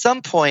that at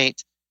some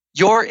point,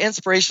 your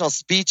inspirational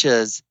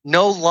speeches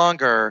no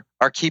longer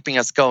are keeping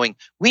us going.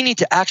 We need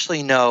to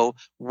actually know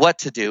what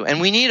to do, and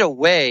we need a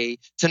way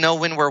to know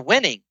when we're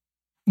winning.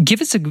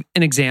 Give us an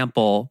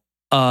example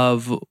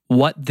of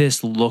what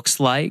this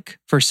looks like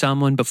for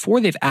someone before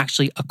they've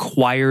actually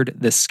acquired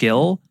the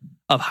skill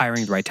of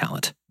hiring the right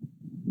talent?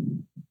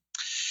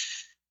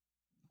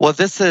 Well,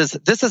 this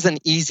is an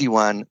easy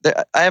one.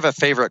 I have a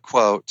favorite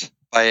quote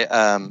by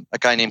a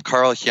guy named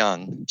Carl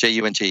Jung,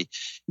 Jung,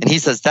 and he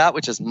says, "That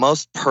which is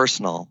most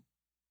personal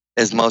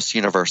is most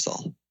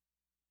universal."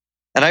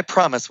 And I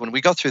promise, when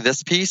we go through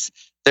this piece,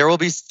 there will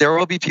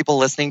be people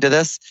listening to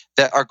this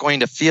that are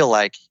going to feel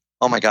like,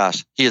 "Oh my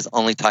gosh, he is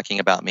only talking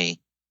about me,"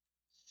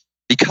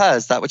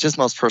 because that which is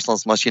most personal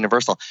is most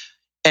universal.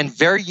 And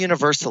very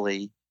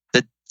universally,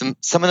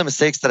 some of the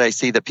mistakes that I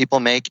see that people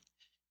make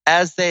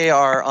as they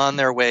are on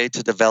their way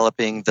to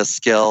developing the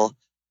skill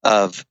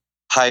of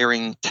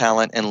hiring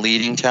talent and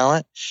leading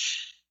talent,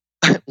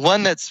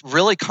 one that's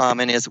really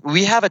common is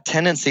we have a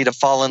tendency to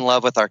fall in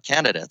love with our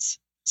candidates.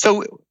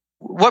 So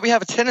what we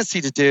have a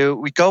tendency to do,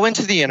 we go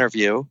into the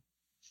interview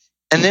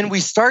and then we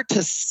start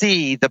to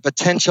see the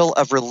potential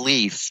of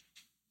relief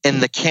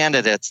in the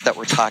candidates that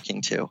we're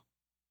talking to.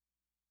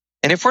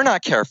 And if we're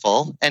not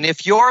careful, and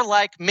if you're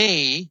like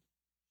me,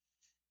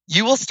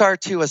 you will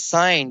start to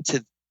assign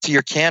to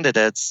your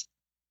candidates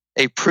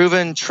a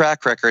proven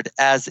track record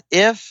as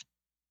if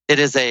it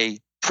is a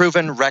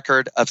proven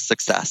record of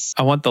success.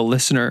 I want the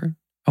listener,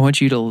 I want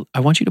you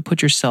to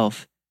put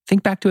yourself,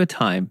 think back to a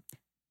time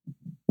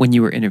when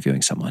you were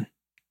interviewing someone.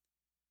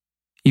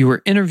 You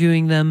were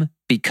interviewing them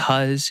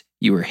because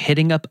you were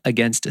hitting up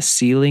against a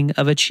ceiling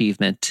of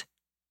achievement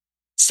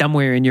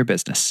somewhere in your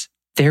business.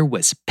 There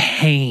was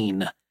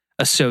pain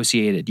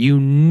associated. You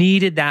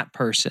needed that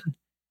person.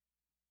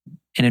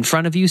 And in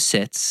front of you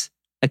sits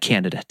a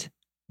candidate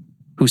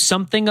who's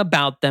something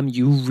about them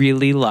you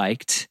really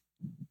liked.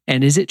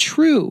 And is it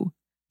true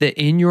that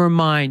in your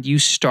mind you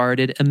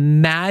started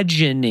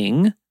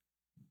imagining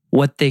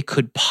what they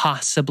could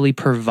possibly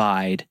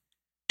provide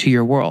to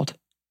your world?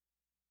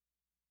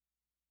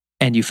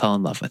 And you fell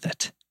in love with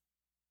it.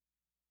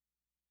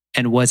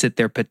 And was it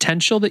their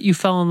potential that you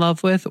fell in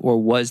love with, or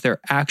was there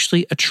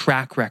actually a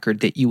track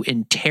record that you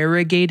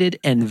interrogated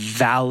and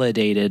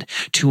validated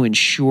to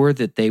ensure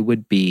that they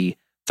would be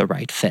the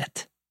right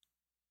fit?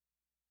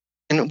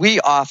 And we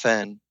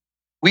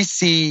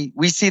see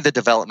the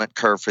development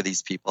curve for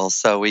these people.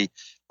 So a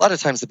lot of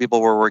times the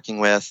people we're working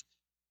with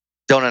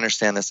don't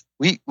understand this.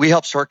 We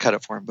help shortcut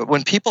it for them. But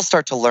when people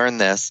start to learn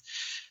this,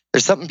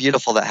 there's something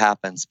beautiful that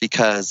happens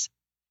because,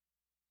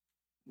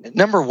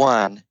 number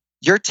one,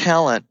 your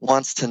talent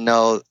wants to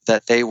know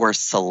that they were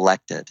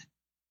selected.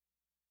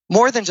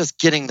 More than just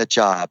getting the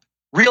job,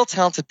 real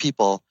talented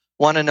people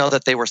want to know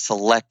that they were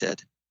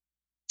selected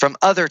from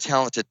other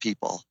talented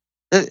people.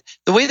 The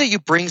way that you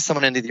bring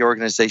someone into the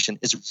organization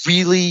is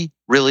really,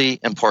 really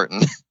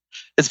important.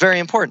 It's very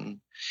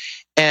important.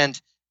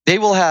 And they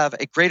will have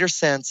a greater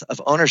sense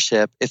of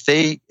ownership if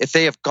they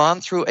have gone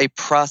through a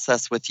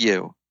process with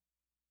you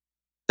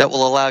that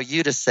will allow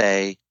you to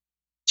say,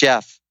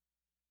 "Jeff,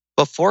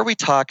 before we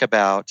talk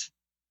about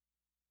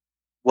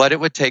what it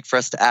would take for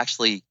us to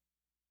actually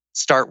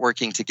start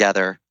working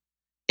together,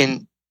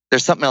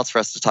 there's something else for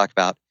us to talk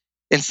about.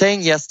 In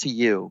saying yes to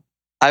you,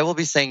 I will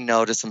be saying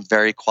no to some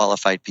very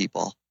qualified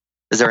people.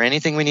 Is there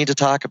anything we need to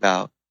talk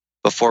about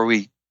before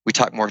we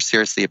talk more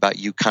seriously about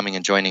you coming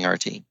and joining our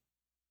team?"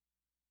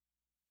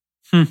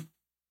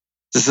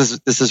 This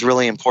is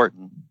really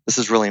important. This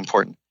is really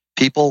important.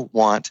 People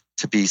want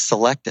to be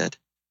selected.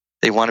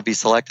 They want to be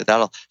selected.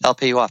 That'll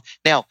pay you off.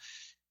 Now,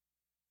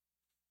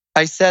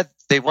 I said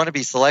they want to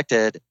be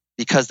selected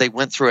because they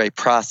went through a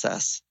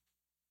process,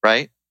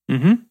 right?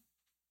 Mm-hmm.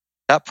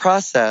 That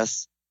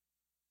process,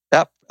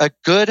 a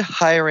good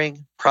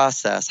hiring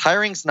process.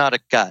 Hiring's not a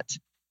gut.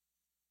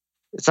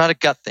 It's not a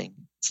gut thing.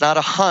 It's not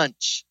a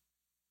hunch.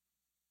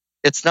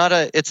 It's not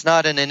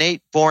an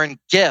innate born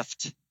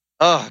gift.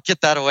 Oh,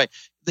 get that away.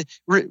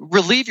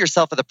 Relieve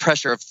yourself of the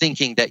pressure of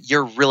thinking that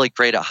you're really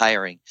great at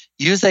hiring.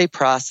 Use a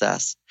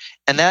process.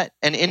 And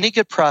any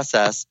good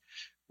process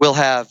will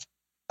have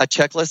a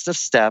checklist of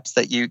steps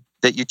that you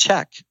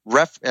check.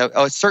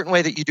 A certain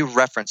way that you do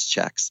reference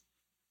checks.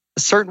 A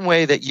certain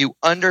way that you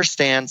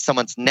understand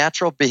someone's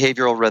natural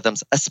behavioral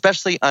rhythms,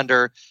 especially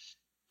under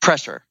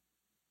pressure.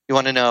 You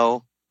want to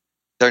know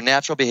their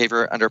natural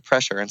behavior under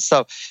pressure. And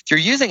so if you're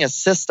using a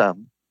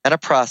system and a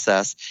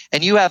process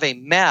and you have a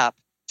map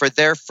for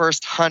their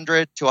first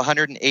 100 to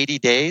 180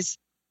 days,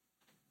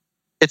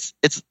 it's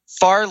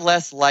far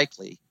less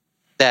likely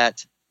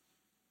that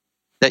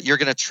you're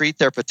going to treat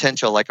their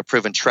potential like a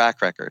proven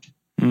track record.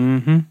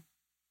 Mm-hmm.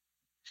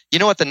 You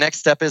know what the next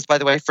step is, by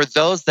the way, for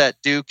those that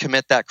do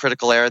commit that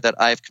critical error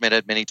that I've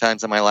committed many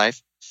times in my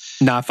life?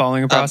 Not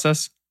following a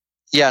process?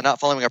 Not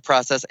following a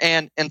process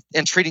and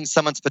treating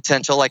someone's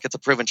potential like it's a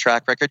proven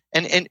track record.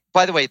 And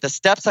by the way, the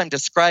steps I'm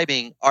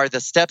describing are the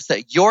steps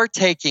that you're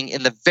taking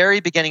in the very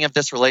beginning of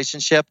this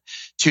relationship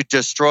to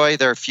destroy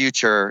their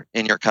future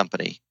in your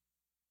company.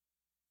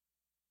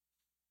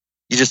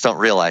 You just don't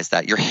realize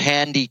that. You're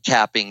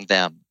handicapping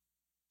them.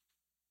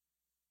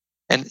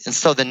 And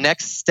so the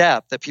next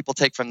step that people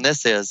take from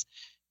this is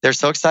they're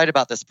so excited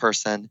about this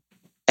person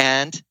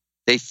and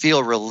they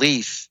feel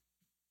relief.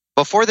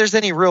 Before there's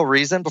any real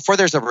reason, before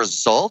there's a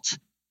result,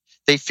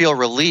 they feel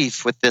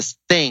relief with this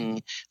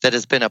thing that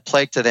has been a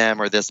plague to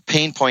them or this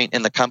pain point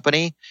in the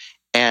company.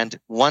 And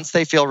once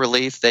they feel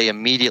relief, they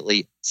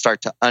immediately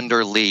start to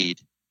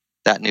underlead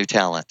that new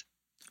talent.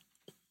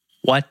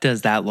 What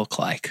does that look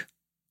like?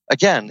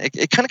 Again,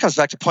 it kind of comes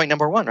back to point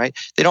number one, right?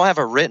 They don't have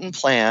a written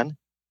plan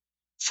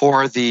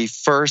for their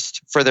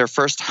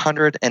first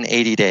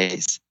 180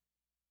 days.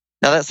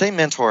 Now, that same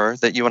mentor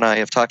that you and I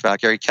have talked about,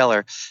 Gary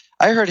Keller,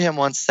 I heard him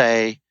once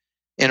say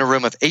in a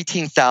room of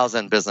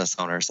 18,000 business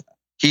owners,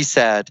 he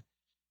said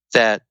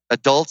that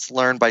adults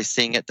learn by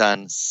seeing it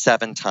done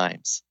 7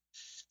 times.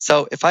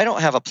 So if I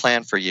don't have a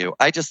plan for you,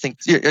 I just think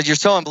you're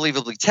so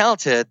unbelievably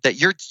talented that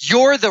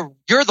you're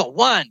the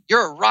one.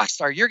 You're a rock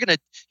star. You're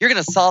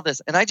gonna solve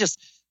this, and I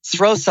just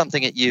throw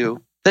something at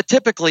you that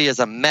typically is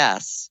a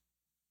mess,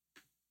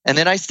 and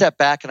then I step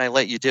back and I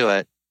let you do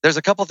it. There's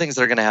a couple things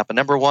that are going to happen.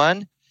 Number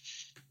one,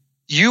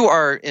 you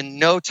are in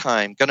no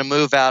time going to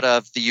move out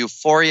of the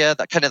euphoria,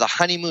 that kind of the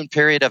honeymoon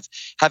period of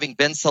having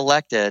been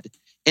selected,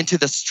 into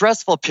the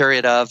stressful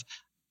period of,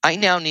 I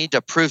now need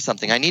to prove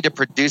something. I need to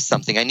produce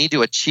something. I need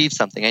to achieve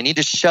something. I need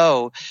to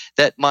show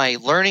that my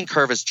learning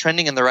curve is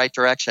trending in the right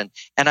direction.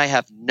 And I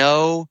have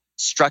no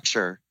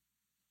structure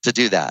to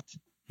do that.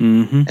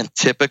 Mm-hmm. And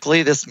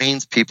typically this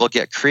means people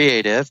get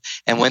creative.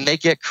 And when they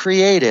get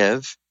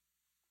creative,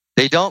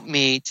 they don't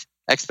meet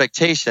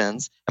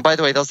expectations. And by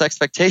the way, those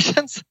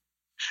expectations,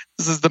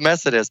 this is the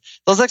mess it is.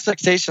 Those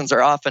expectations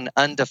are often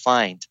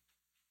undefined.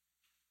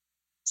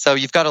 So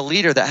you've got a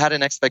leader that had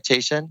an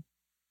expectation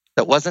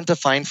that wasn't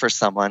defined for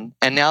someone,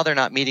 and now they're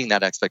not meeting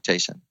that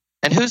expectation.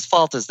 And whose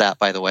fault is that,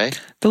 by the way?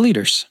 The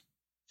leaders.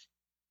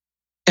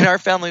 In our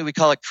family, we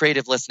call it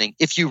creative listening.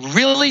 If you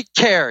really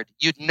cared,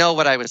 you'd know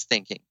what I was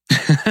thinking.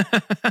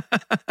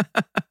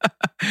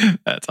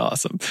 That's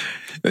awesome.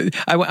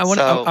 I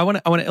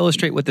want to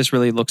illustrate what this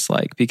really looks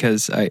like,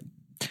 because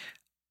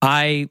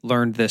I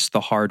learned this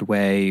the hard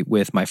way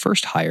with my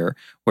first hire,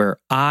 where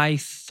I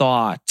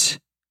thought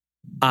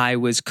I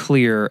was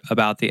clear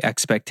about the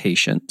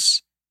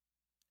expectations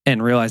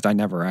and realized I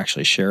never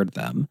actually shared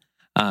them.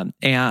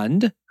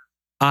 And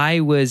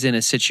I was in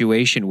a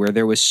situation where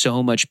there was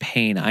so much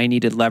pain. I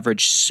needed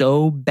leverage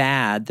so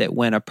bad that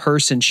when a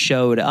person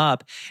showed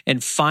up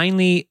and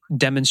finally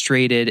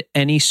demonstrated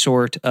any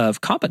sort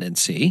of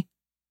competency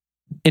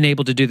and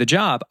able to do the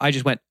job, I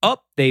just went, oh,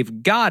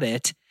 they've got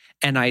it.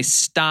 And I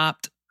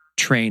stopped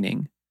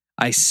training.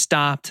 I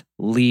stopped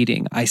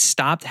leading. I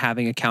stopped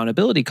having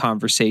accountability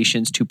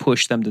conversations to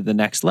push them to the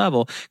next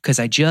level because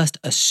I just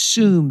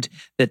assumed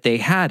that they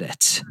had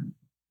it.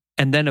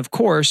 And then, of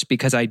course,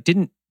 because I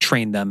didn't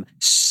train them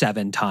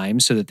 7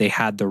 times so that they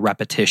had the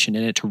repetition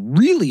in it to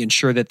really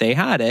ensure that they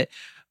had it,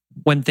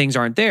 when things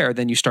aren't there,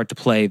 then you start to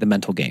play the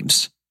mental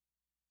games.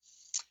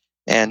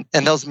 And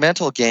those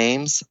mental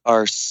games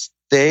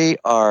they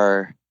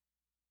will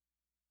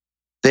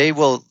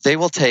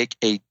take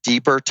a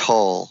deeper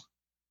toll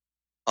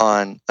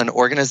on an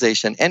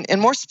organization, and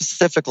more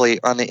specifically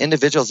on the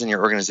individuals in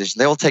your organization.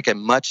 They will take a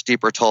much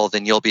deeper toll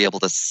than you'll be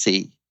able to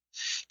see.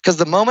 Because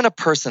the moment a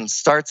person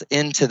starts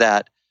into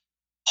that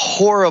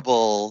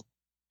horrible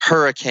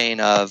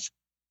hurricane of,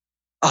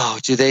 oh,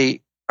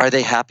 are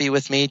they happy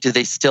with me? Do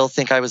they still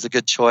think I was a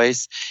good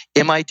choice?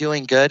 Am I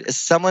doing good? Does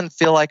someone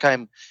feel like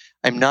I'm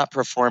not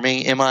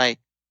performing?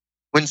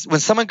 When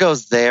someone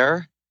goes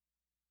there,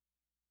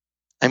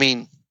 I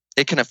mean,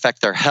 it can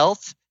affect their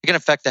health. It can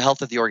affect the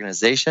health of the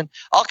organization.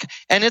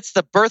 And it's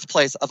the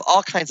birthplace of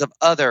all kinds of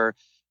other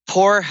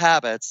poor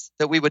habits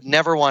that we would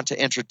never want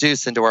to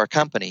introduce into our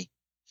company.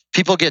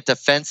 People get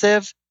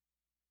defensive.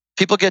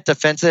 People get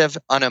defensive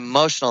on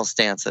emotional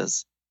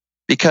stances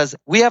because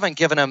we haven't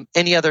given them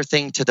any other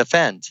thing to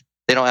defend.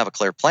 They don't have a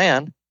clear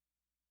plan.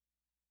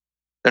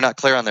 They're not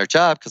clear on their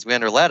job because we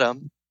underlet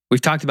them.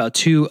 We've talked about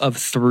 2 of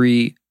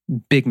 3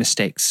 big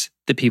mistakes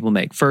that people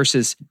make. First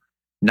is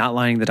not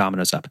lining the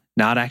dominoes up,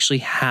 not actually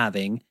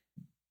having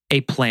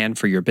a plan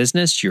for your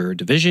business, your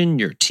division,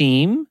 your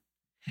team,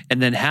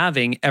 and then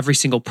having every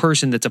single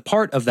person that's a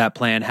part of that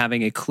plan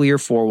having a clear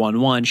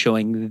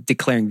 411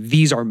 declaring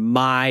these are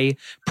my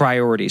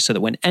priorities, so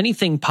that when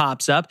anything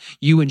pops up,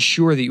 you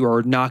ensure that you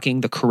are knocking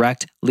the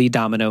correct lead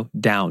domino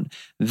down.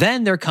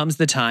 Then there comes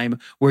the time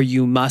where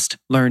you must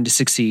learn to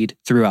succeed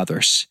through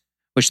others,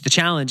 which the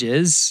challenge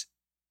is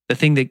the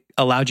thing that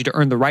allowed you to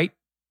earn the right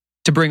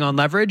to bring on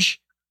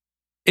leverage.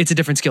 It's a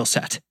different skill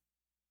set.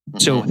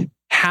 So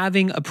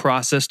having a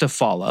process to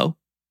follow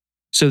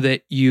so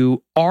that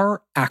you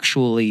are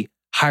actually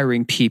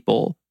hiring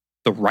people,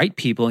 the right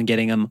people, and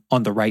getting them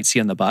on the right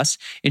seat on the bus,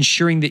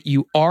 ensuring that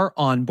you are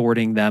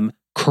onboarding them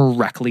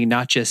correctly,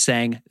 not just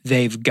saying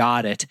they've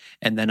got it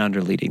and then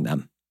underleading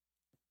them.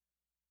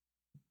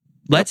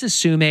 Let's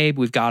assume, Abe,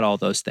 we've got all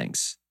those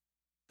things.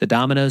 The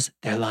dominoes,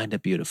 they're lined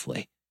up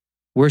beautifully.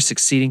 We're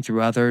succeeding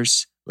through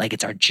others like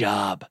it's our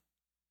job.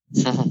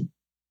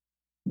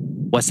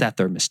 What's that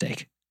third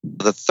mistake?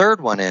 The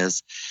third one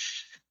is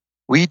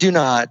we do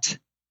not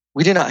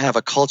have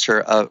a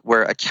culture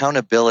where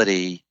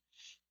accountability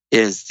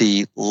is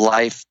the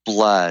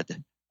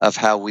lifeblood of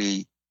how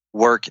we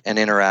work and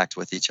interact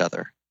with each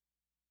other.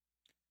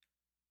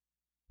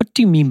 What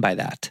do you mean by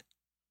that?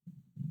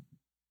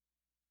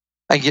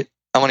 I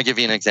want to give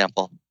you an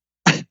example.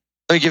 Let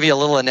me give you a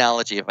little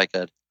analogy if I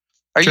could.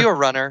 Are Sure. you a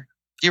runner?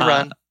 Do you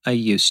run? I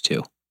used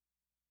to.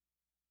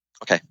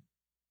 Okay.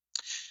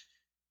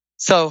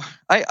 So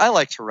I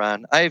like to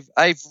run.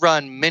 I've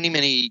run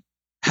many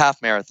half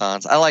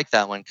marathons. I like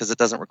that one because it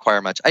doesn't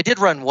require much. I did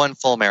run one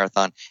full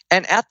marathon,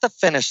 and at the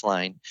finish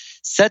line,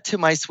 said to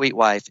my sweet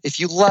wife,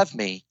 "If you love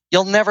me,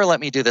 you'll never let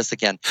me do this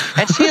again."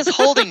 And she is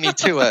holding me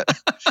to it.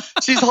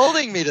 She's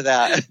holding me to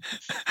that.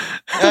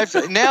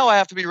 Now I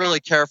have to be really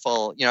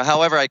careful.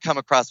 However I come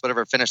across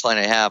whatever finish line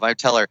I have, I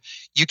tell her,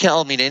 "You can't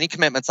hold me to any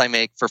commitments I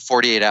make for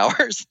 48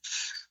 hours."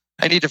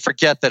 I need to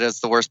forget that it's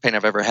the worst pain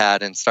I've ever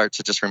had and start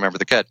to just remember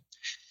the good.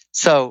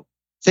 So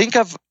think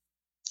of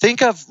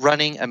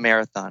running a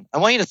marathon. I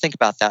want you to think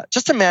about that.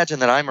 Just imagine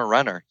that I'm a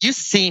runner. You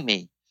see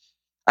me.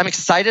 I'm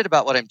excited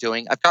about what I'm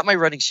doing. I've got my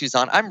running shoes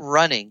on. I'm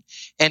running,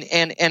 and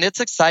it's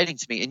exciting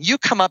to me. And you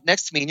come up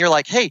next to me and you're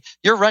like, "Hey,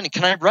 you're running.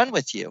 Can I run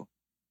with you?"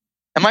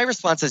 And my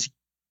response is,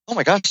 "Oh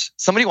my gosh,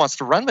 somebody wants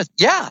to run with me."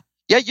 Yeah,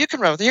 you can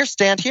run with me. Here,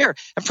 stand here.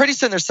 And pretty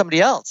soon there's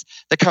somebody else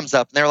that comes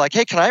up and they're like,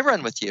 "Hey, can I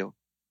run with you?"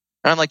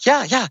 And I'm like,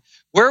 yeah.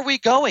 Where are we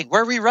going?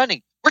 Where are we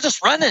running? We're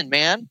just running,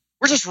 man.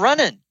 We're just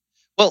running.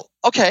 Well,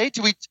 okay.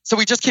 So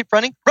we just keep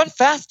running? Run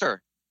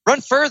faster. Run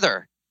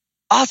further.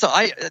 Awesome.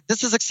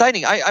 This is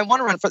exciting. I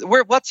want to run further.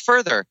 What's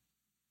further?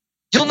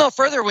 You'll know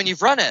further when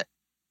you've run it.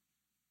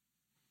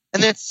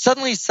 And then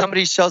suddenly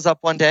somebody shows up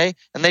one day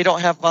and they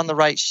don't have on the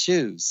right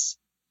shoes.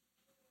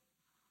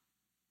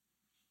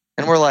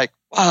 And we're like,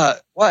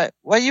 what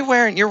are you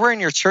wearing? You're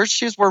wearing your church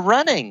shoes? We're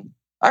running.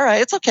 All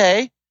right, it's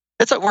okay.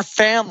 We're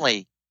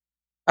family.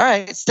 All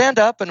right, stand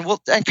up and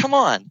come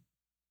on.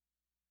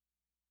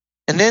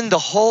 And then the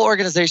whole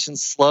organization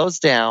slows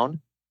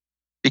down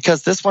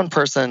because this one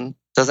person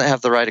doesn't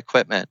have the right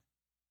equipment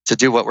to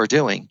do what we're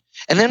doing.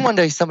 And then one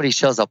day somebody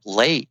shows up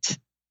late.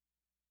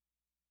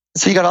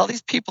 So you got all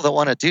these people that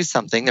want to do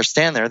something. They're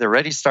standing there. They're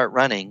ready to start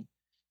running.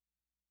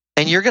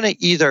 And you're going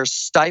to either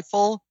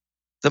stifle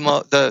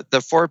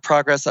the forward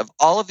progress of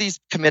all of these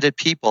committed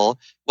people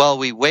while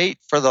we wait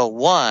for the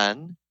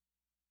one,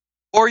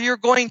 or you're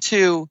going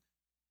to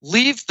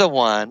leave the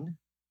one,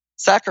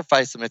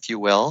 sacrifice them, if you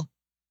will.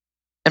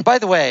 And by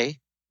the way,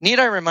 need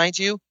I remind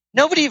you,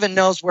 nobody even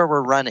knows where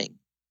we're running.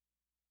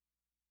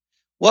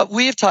 What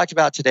we have talked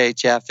about today,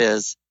 Jeff,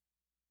 is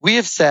we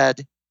have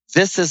said,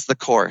 this is the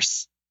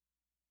course.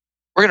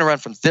 We're going to run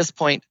from this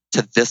point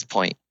to this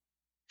point.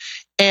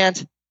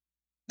 And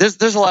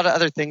there's a lot of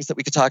other things that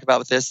we could talk about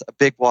with this, a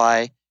big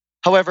why.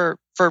 However,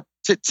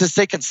 to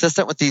stay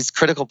consistent with these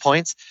critical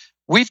points,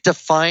 we've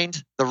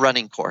defined the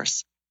running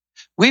course.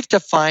 We've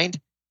defined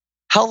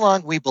how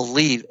long we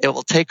believe it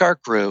will take our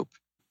group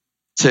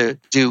to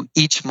do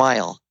each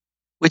mile,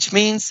 which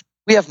means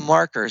we have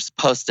markers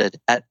posted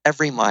at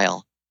every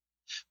mile.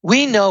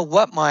 We know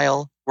what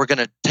mile we're going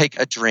to take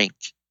a drink.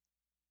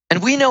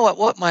 And we know at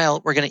what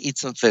mile we're going to eat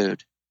some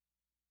food.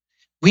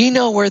 We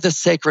know where the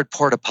sacred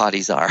porta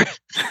potties are.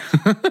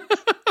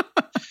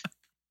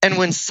 And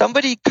when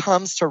somebody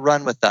comes to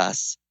run with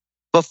us,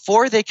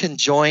 before they can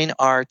join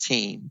our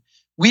team,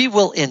 we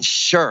will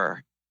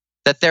ensure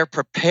that they're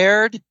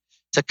prepared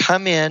to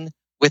come in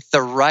with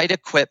the right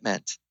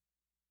equipment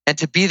and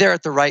to be there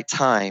at the right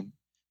time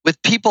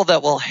with people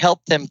that will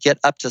help them get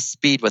up to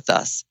speed with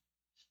us.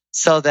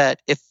 So that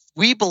if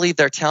we believe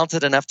they're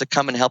talented enough to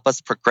come and help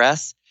us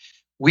progress,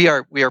 we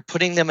are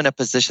putting them in a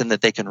position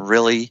that they can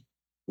really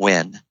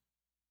win.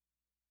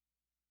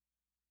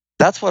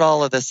 That's what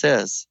all of this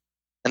is.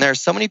 And there are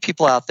so many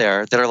people out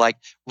there that are like,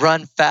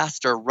 run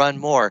faster, run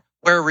more.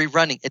 Where are we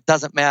running? It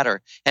doesn't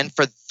matter. And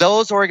for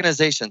those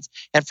organizations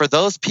and for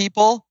those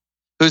people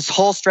whose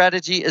whole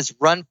strategy is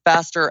run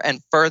faster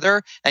and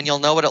further, and you'll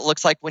know what it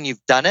looks like when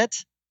you've done it,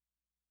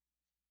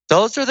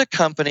 those are the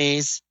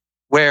companies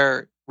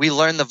where we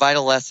learn the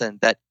vital lesson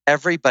that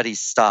everybody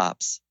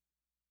stops.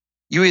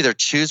 You either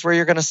choose where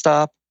you're going to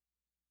stop,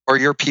 or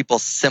your people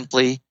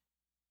simply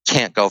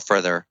can't go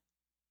further,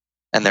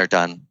 and they're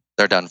done.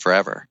 They're done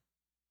forever.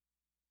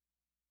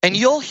 And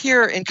you'll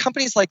hear in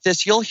companies like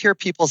this, you'll hear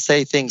people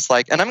say things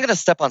like, and I'm going to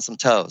step on some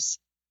toes.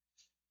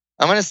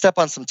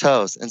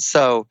 And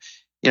so,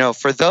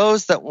 for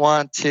those that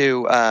want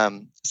to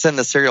send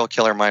the serial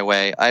killer my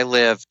way, I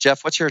live,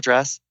 Jeff, what's your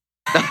address?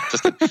 No,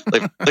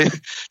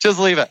 just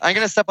leave it. I'm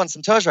going to step on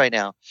some toes right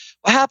now.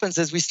 What happens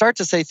is we start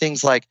to say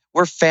things like,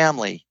 we're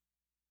family.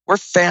 We're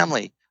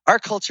family. Our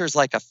culture is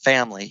like a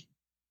family.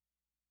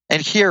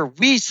 And here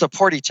we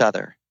support each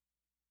other.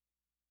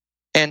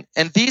 And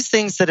these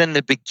things that in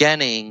the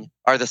beginning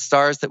are the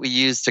stars that we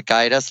use to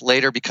guide us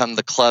later become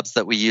the clubs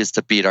that we use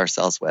to beat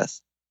ourselves with.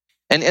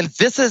 And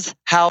this is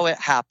how it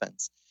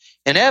happens.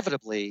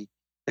 Inevitably,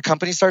 the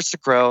company starts to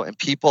grow and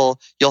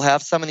you'll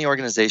have some in the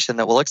organization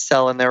that will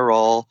excel in their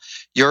role.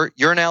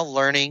 You're now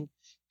learning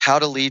how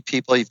to lead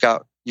people. You've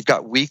got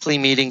weekly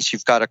meetings.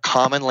 You've got a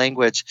common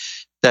language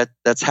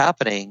that's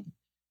happening.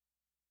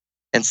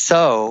 And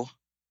so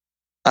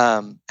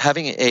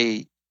having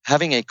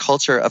a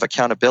culture of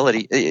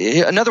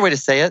accountability, another way to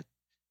say it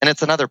and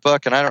it's another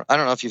book. And I don't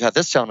know if you've had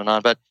this gentleman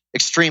on, but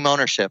Extreme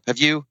Ownership. Have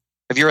you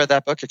read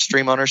that book,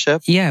 Extreme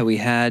Ownership? Yeah, we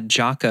had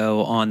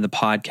Jocko on the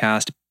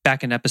podcast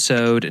back in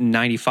episode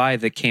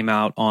 95 that came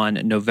out on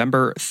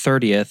November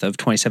 30th of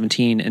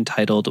 2017,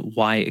 entitled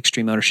 "Why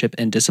Extreme Ownership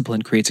and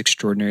Discipline Creates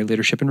Extraordinary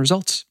Leadership and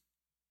Results."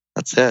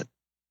 That's it.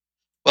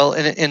 Well,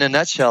 in a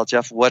nutshell,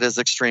 Jeff, what is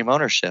extreme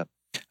ownership?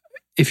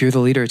 If you're the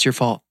leader, it's your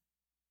fault.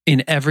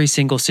 In every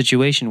single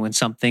situation when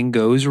something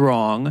goes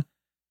wrong,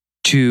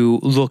 to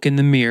look in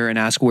the mirror and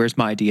ask, where's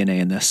my DNA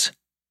in this?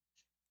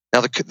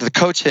 Now, the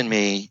coach in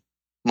me,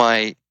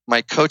 my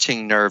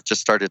coaching nerve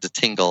just started to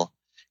tingle,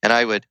 and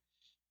I would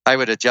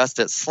adjust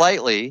it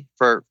slightly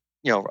for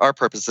our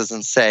purposes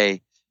and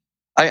say,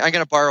 I'm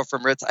going to borrow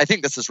from Ritz. I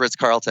think this is Ritz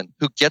Carlton.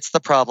 Who gets the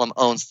problem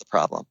owns the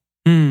problem.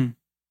 You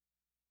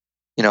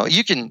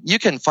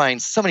can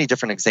find so many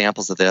different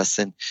examples of this,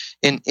 and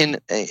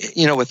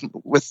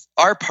with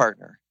our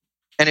partner,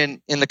 and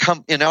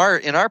in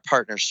our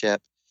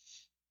partnership,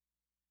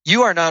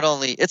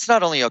 it's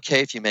not only okay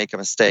if you make a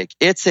mistake.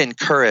 It's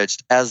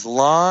encouraged as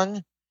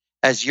long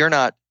as you're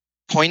not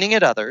pointing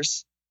at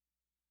others,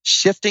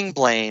 shifting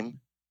blame,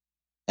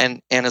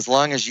 and as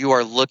long as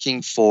you're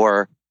looking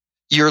to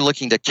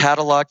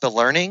catalog the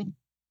learning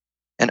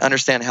and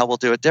understand how we'll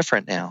do it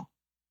different now.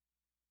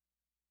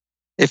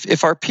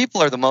 If our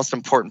people are the most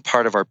important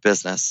part of our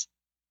business,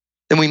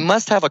 then we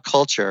must have a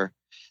culture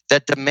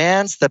that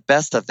demands the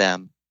best of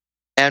them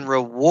and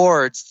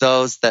rewards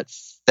those that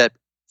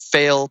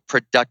fail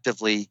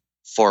productively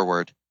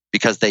forward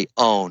because they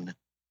own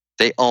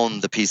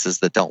the pieces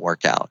that don't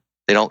work out.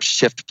 They don't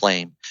shift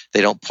blame.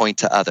 They don't point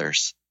to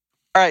others.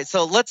 All right,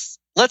 so let's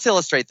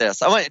illustrate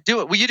this.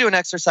 Will you do an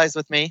exercise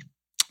with me?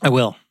 I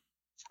will.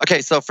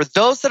 Okay, so for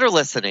those that are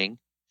listening,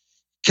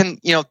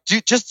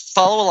 just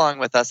follow along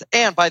with us.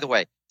 And by the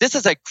way, this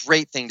is a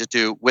great thing to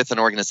do with an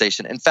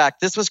organization. In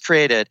fact,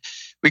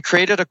 we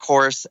created a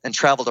course and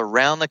traveled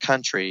around the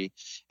country,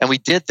 and we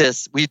do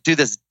this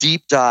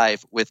deep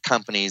dive with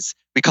companies.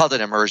 We called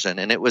it Immersion,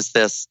 and it was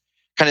this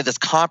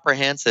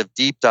comprehensive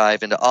deep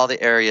dive into all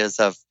the areas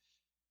of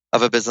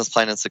a business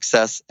plan and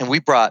success. And we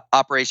brought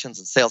operations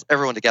and sales,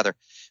 everyone together.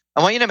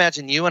 I want you to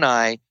imagine you and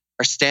I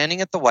are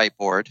standing at the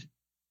whiteboard,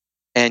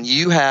 and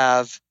you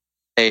have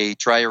a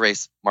dry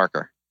erase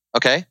marker.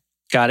 Okay?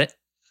 Got it.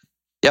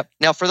 Yep.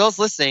 Now, for those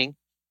listening,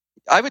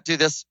 I would do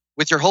this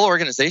with your whole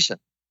organization.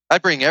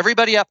 I'd bring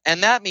everybody up,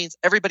 and that means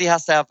everybody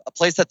has to have a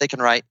place that they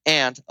can write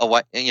and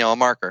a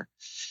marker.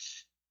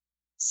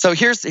 So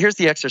here's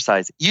the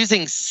exercise.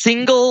 Using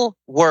single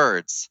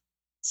words,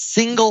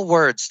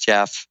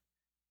 Jeff.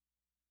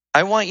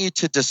 I want you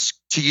to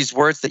use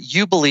words that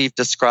you believe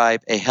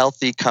describe a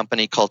healthy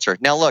company culture.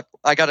 Now, look,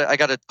 I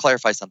gotta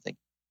clarify something.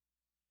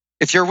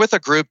 If you're with a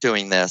group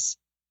doing this,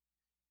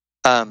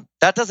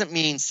 that doesn't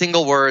mean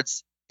single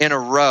words in a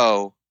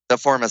row that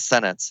form a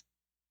sentence.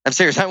 I'm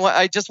serious.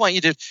 I just want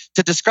you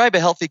to describe a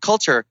healthy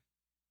culture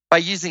by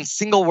using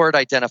single word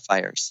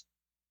identifiers.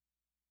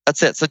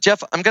 That's it. So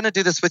Jeff, I'm going to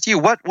do this with you.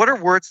 What are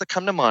words that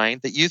come to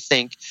mind that you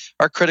think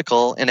are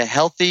critical in a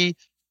healthy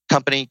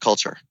company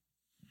culture?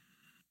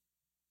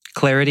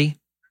 Clarity,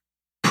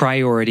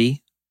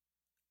 priority,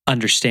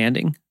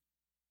 understanding,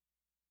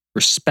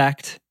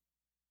 respect,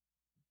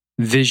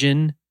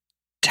 vision,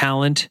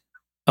 talent,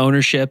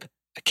 ownership,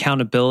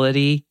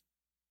 accountability,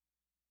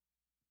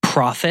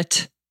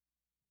 profit,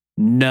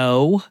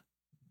 no.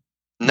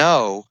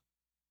 No.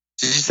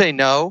 Did you say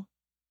no?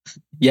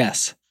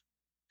 Yes.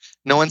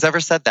 No one's ever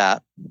said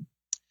that.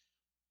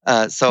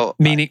 So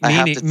meaning. I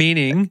have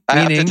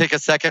to take a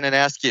second and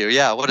ask you.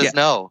 Yeah. What is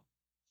no?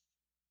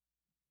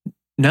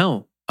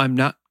 No, I'm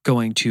not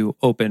going to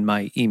open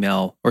my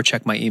email or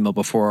check my email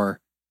before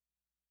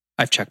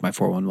I've checked my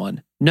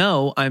 411.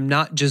 No, I'm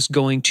not just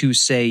going to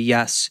say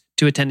yes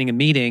to attending a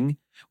meeting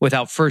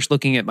without first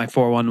looking at my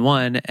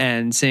 411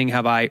 and seeing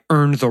have I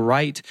earned the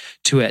right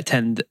to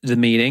attend the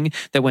meeting.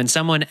 That when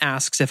someone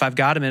asks if I've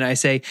got them and I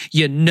say,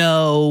 you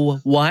know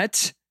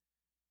what?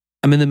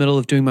 I'm in the middle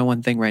of doing my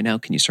one thing right now.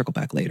 Can you circle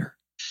back later?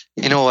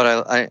 You know what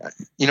I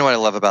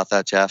love about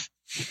that, Jeff?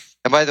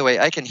 And by the way,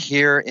 I can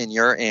hear in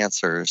your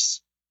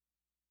answers,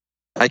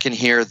 I can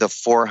hear the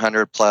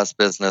 400 plus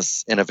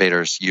business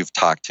innovators you've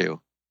talked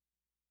to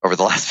over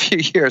the last few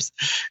years.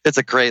 It's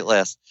a great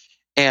list.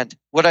 And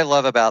what I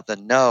love about the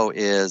no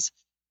is,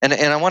 and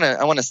I want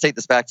to state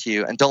this back to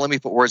you, and don't let me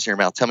put words in your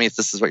mouth. Tell me if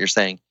this is what you're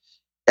saying.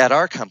 At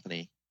our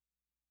company,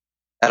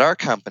 our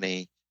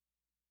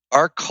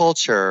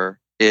culture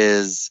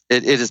is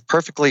it is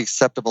perfectly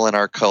acceptable in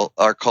our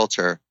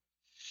culture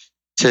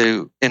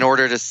in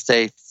order to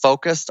stay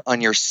focused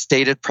on your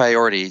stated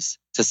priorities,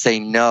 to say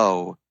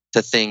no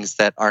to things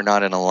that are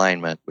not in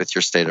alignment with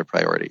your stated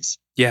priorities.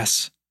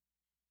 Yes.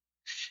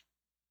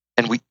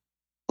 And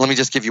let me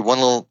just give you one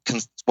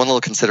little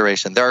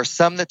consideration. There are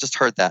some that just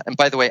heard that. And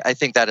by the way, I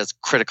think that is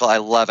critical. I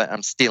love it.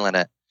 I'm stealing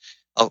it.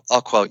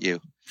 I'll quote you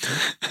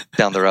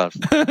down the road.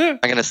 I'm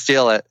going to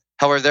steal it.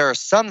 However, there are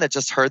some that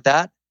just heard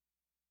that.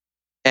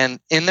 And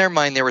in their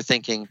mind, they were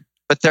thinking,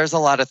 but there's a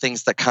lot of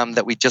things that come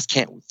that we just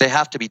can't, they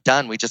have to be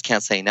done. We just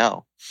can't say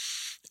no.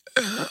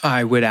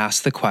 I would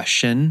ask the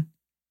question,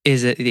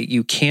 is it that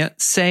you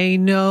can't say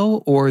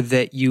no, or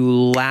that you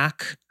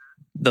lack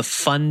the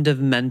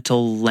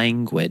fundamental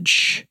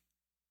language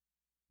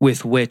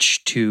with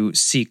which to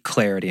seek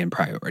clarity and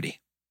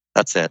priority?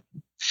 That's it.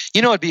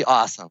 You know, it'd be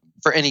awesome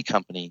for any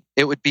company.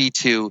 It would be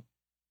to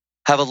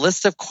have a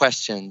list of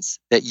questions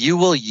that you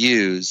will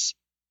use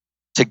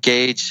to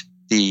gauge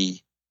the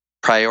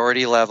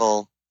priority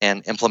level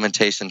and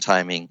implementation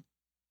timing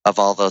of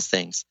all those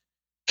things.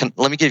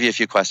 Let me give you a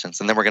few questions,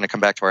 and then we're going to come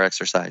back to our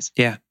exercise.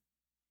 Yeah.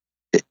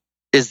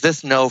 Is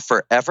this no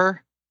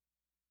forever,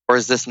 or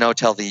is this no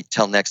till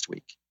next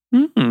week?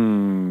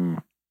 Mm-hmm.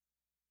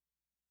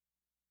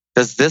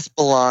 Does this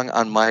belong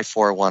on my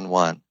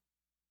 411?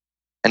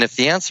 And if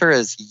the answer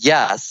is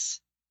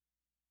yes,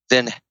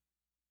 then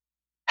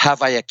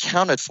have I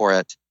accounted for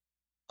it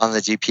on the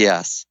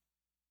GPS?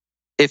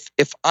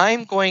 If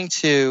I'm going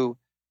to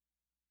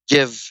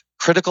give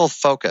critical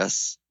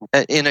focus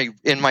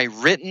in my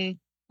written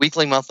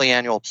weekly, monthly,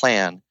 annual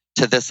plan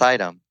to this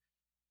item,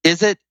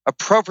 is it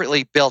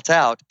appropriately built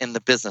out in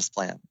the business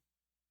plan?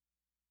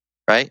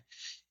 Right?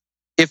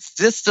 If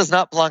this does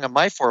not belong on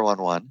my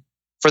 411,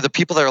 for the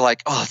people that are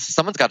like, oh,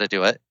 someone's got to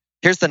do it,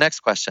 here's the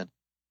next question.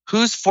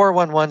 Whose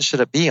 411 should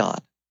it be on?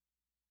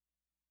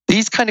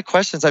 These kind of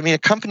questions, I mean, a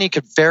company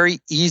could very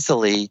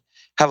easily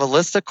have a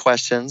list of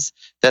questions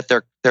that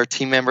their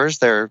team members,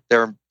 their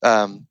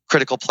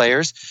critical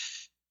players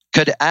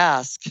could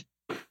ask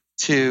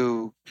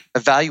to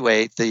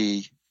evaluate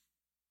the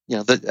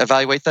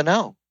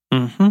no.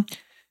 Mm-hmm.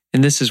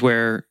 And this is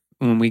where,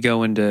 when we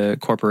go into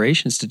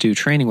corporations to do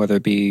training, whether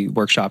it be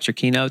workshops or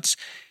keynotes,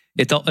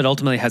 it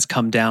ultimately has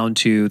come down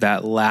to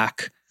that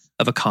lack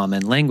of a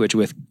common language,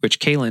 with which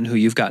Kaylin, who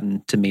you've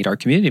gotten to meet, our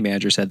community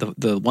manager, said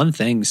the one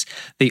thing's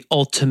the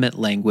ultimate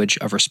language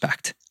of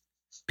respect.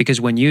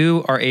 Because when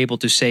you are able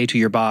to say to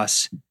your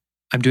boss,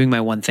 I'm doing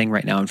my one thing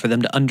right now, and for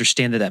them to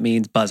understand that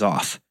means buzz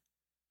off.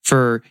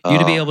 For you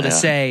to be able to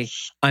say,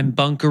 I'm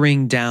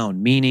bunkering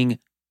down, meaning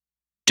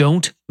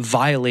don't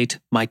violate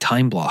my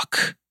time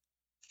block.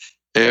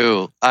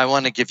 Ooh, I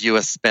want to give you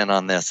a spin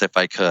on this if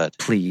I could.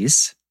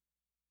 Please.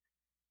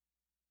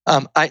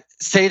 I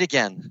say it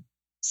again.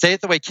 Say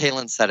it the way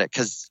Kaylin said it,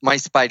 because my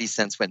spidey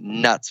sense went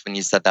nuts when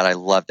you said that. I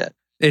loved it.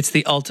 It's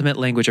the ultimate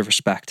language of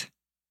respect.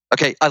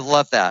 Okay, I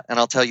love that, and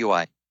I'll tell you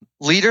why.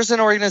 Leaders in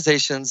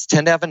organizations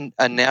tend to have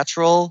a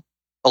natural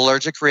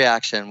allergic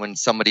reaction when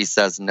somebody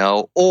says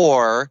no,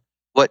 or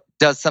what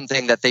does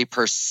something that they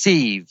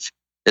perceive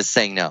is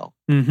saying no.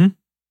 Mm-hmm.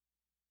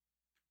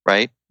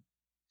 Right?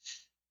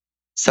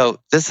 So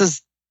this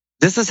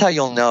is how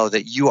you'll know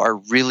that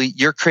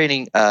you're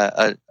creating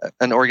an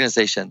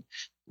organization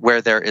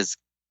where there is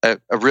a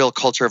real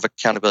culture of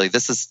accountability.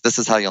 This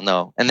is how you'll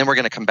know. And then we're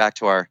going to come back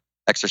to our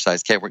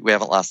exercise. Okay, we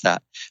haven't lost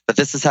that. But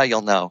this is how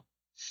you'll know.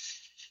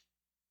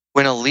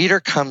 When a leader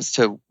comes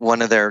to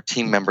one of their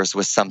team members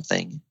with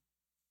something,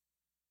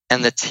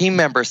 and the team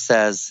member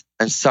says,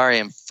 I'm sorry,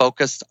 I'm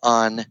focused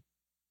on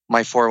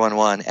my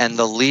 411, and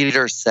the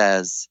leader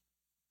says,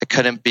 I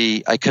couldn't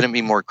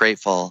be more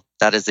grateful.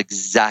 That is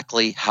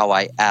exactly how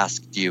I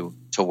asked you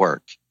to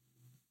work.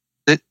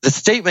 The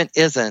statement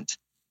isn't,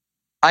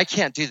 I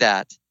can't do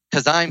that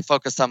because I'm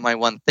focused on my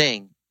one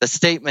thing. The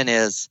statement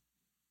is,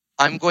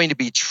 I'm going to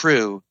be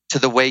true to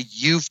the way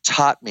you've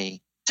taught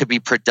me to be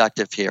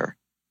productive here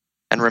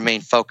and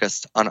remain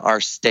focused on our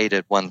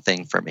stated one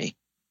thing for me.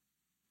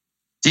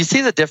 Do you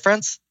see the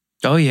difference?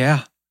 Oh,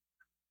 yeah.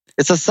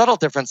 It's a subtle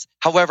difference.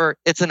 However,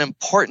 it's an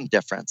important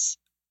difference.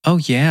 Oh,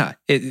 yeah.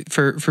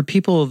 For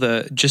people,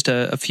 just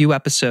a few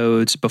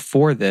episodes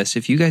before this,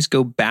 if you guys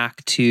go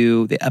back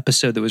to the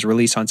episode that was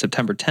released on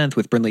September 10th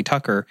with Brindley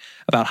Tucker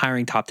about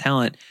hiring top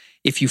talent,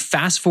 if you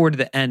fast forward to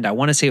the end, I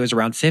want to say it was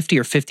around 50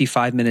 or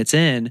 55 minutes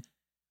in,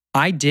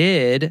 I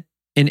did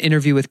an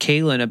interview with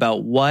Kaylin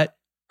about what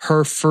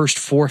her first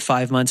 4 or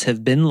 5 months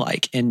have been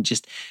like. And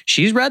just,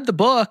 she's read the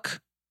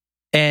book,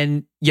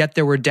 and yet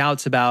there were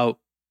doubts about,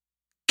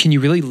 can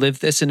you really live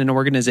this in an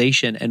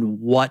organization,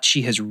 and what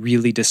she has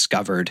really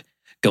discovered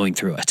going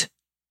through it.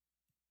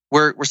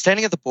 We're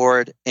standing at the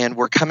board and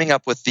we're coming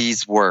up with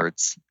these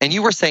words. And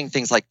you were saying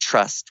things like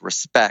trust,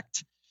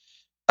 respect,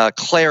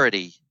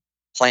 clarity,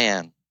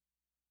 plan.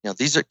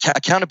 These are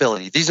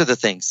accountability. These are the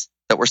things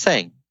that we're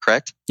saying,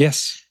 correct?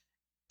 Yes.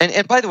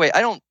 And by the way,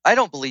 I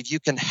don't believe you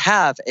can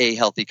have a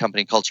healthy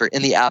company culture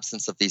in the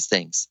absence of these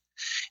things.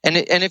 And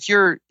if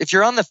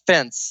you're on the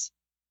fence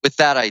with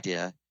that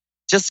idea,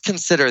 just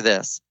consider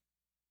this.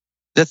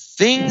 The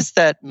things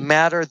that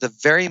matter the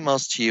very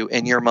most to you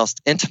in your most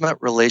intimate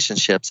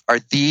relationships are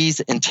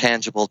these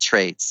intangible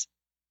traits.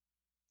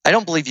 I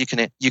don't believe you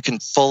can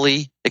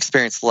fully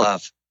experience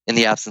love in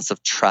the absence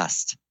of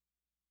trust.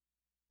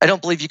 I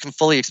don't believe you can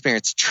fully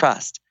experience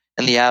trust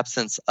in the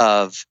absence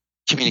of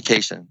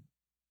communication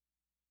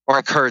or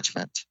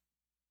encouragement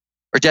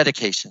or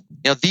dedication.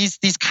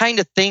 These kind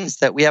of things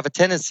that we have a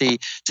tendency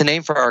to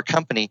name for our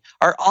company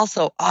are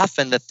also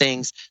often the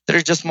things that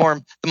are just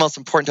the most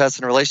important to us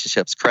in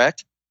relationships,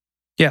 correct?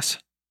 Yes.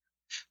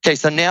 Okay,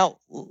 so now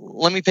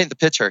let me paint the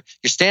picture.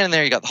 You're standing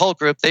there, you got the whole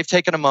group, they've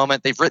taken a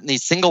moment, they've written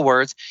these single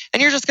words,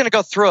 and you're just going to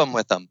go through them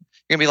with them.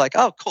 You're going to be like,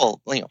 oh,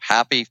 cool,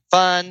 happy,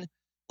 fun,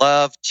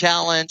 love,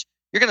 challenge.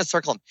 You're going to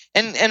circle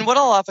them. And what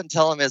I'll often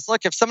tell them is,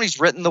 look, if somebody's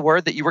written the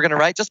word that you were going to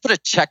write, just put a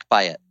check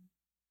by it.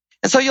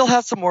 And so you'll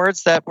have some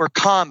words that were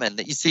common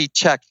that you see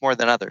checked more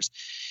than others.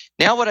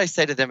 Now what I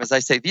say to them is I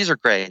say, these are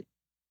great.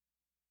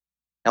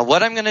 Now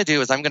what I'm going to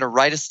do is I'm going to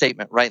write a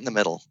statement right in the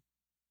middle.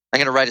 I'm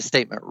going to write a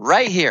statement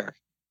right here.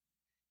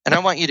 And I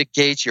want you to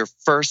gauge your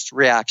first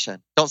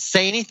reaction. Don't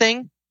say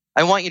anything.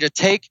 I want you to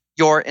take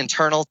your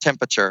internal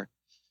temperature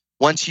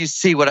once you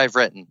see what I've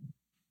written.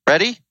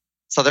 Ready?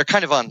 So they're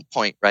kind of on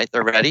point, right?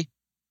 They're ready.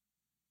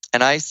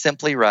 And I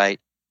simply write,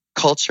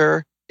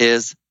 culture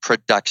is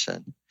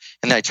production.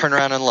 And then I turn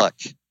around and look.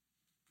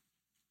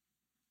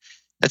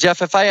 Now,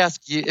 Jeff, if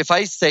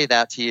I say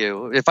that to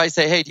you, if I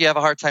say, hey, do you have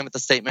a hard time with the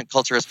statement,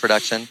 culture is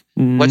production?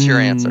 What's your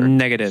answer?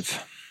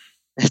 Negative.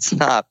 It's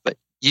not, but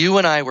you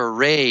and I were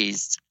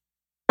raised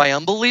by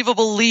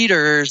unbelievable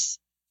leaders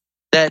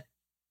that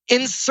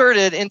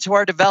inserted into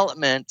our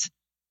development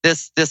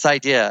this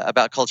idea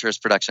about culture as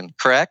production,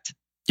 correct?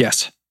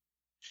 Yes.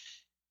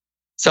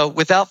 So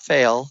without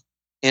fail,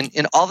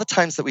 in all the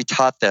times that we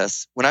taught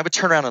this, when I would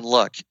turn around and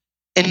look,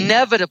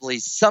 inevitably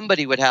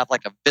somebody would have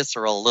like a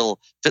visceral little,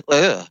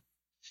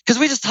 because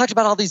we just talked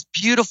about all these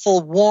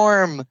beautiful,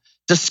 warm,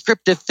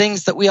 descriptive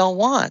things that we all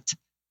want.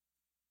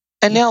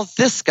 And now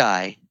this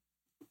guy,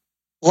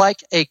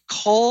 like a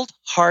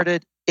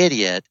cold-hearted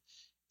idiot,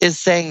 is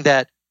saying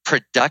that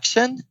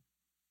production,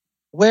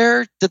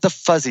 where did the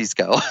fuzzies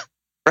go?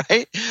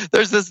 Right?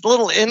 There's this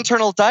little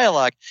internal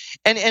dialogue.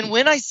 And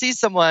when I see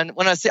someone,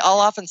 I'll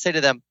often say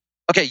to them,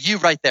 okay, you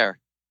right there.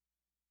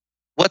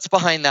 What's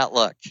behind that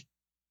look?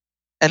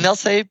 And they'll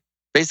say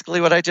basically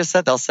what I just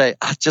said. They'll say,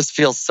 it just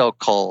feels so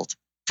cold.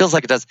 Feels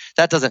like it does.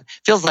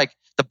 Feels like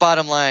the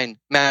bottom line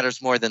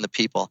matters more than the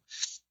people.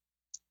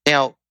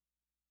 Now,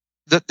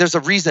 there's a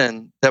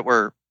reason that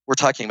we're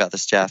talking about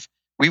this, Jeff.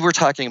 We were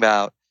talking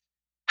about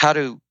how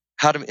to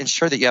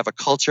ensure that you have a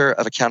culture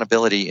of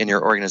accountability in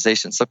your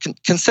organization. So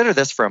consider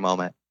this for a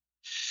moment.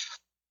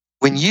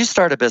 When you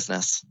start a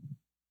business,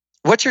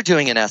 what you're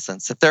doing in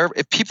essence,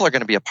 if people are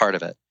going to be a part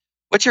of it,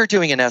 what you're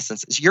doing in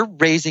essence is you're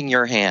raising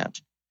your hand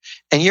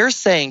and you're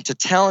saying to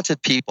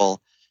talented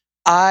people,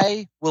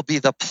 I will be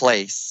the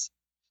place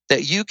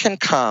that you can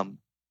come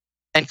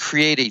and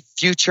create a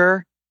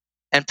future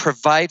and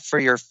provide for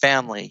your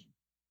family.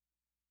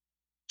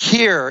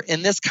 Here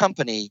in this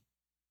company,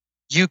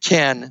 you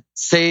can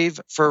save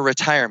for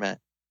retirement,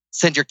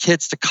 send your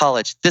kids to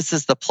college. This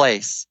is the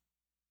place.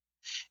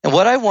 And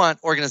what I want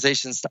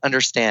organizations to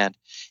understand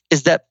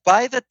is that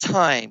by the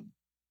time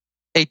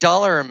a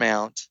dollar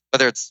amount,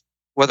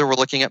 whether we're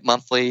looking at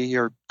monthly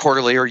or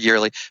quarterly or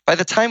yearly, by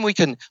the time we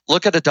can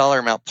look at a dollar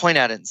amount, point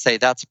at it and say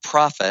that's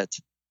profit,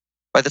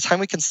 by the time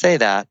we can say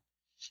that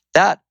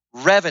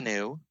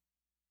revenue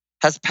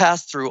has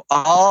passed through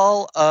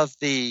all of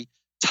the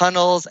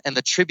tunnels and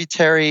the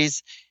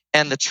tributaries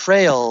and the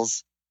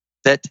trails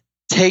that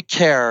take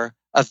care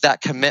of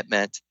that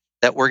commitment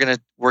that we're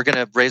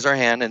gonna raise our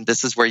hand and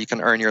this is where you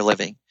can earn your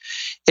living.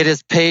 It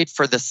has paid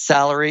for the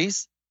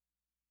salaries.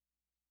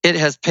 It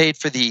has paid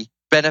for the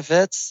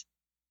benefits.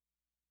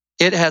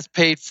 It has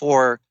paid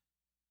for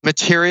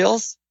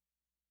materials.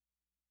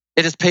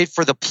 It has paid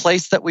for the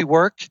place that we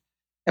work.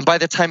 And by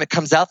the time it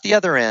comes out the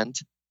other end,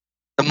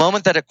 the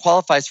moment that it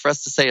qualifies for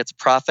us to say it's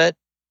profit,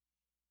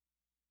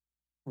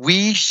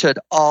 we should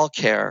all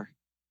care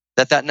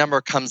that number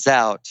comes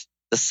out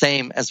the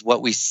same as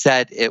what we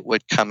said it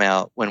would come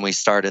out when we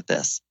started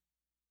this.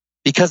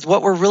 Because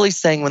what we're really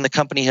saying when the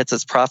company hits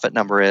its profit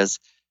number is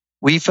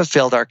we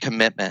fulfilled our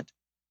commitment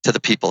to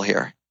the people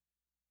here.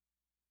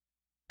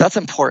 That's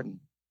important.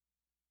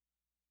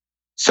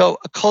 So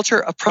a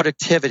culture of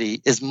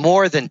productivity is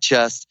more than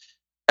just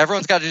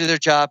everyone's got to do their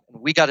job and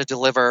we got to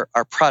deliver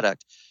our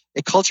product.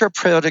 A culture of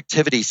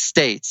productivity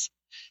states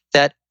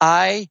that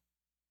I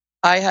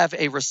have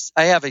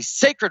a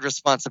sacred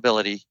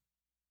responsibility,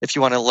 if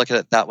you want to look at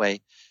it that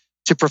way,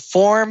 to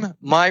perform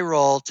my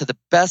role to the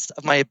best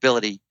of my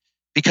ability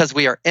because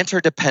we are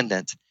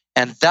interdependent.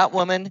 And that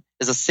woman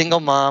is a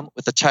single mom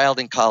with a child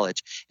in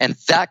college. And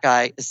that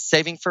guy is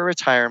saving for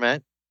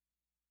retirement.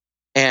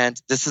 And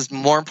this is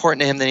more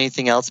important to him than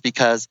anything else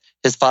because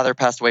his father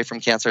passed away from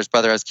cancer. His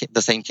brother has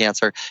the same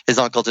cancer. His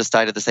uncle just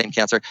died of the same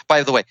cancer.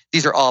 By the way,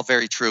 these are all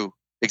very true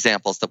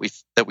examples that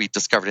we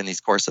discovered in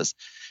these courses.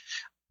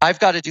 I've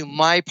got to do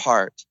my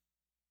part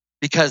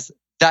because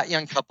that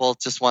young couple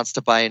just wants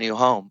to buy a new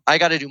home. I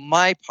got to do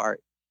my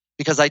part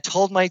because I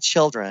told my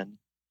children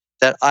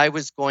that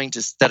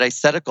I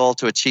set a goal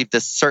to achieve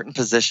this certain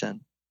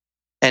position.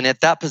 And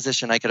at that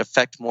position, I could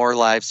affect more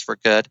lives for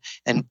good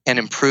and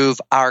improve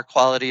our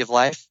quality of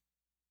life.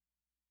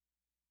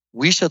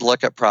 We should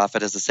look at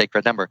profit as a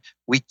sacred number.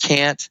 We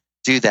can't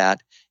do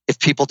that if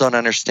people don't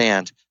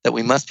understand that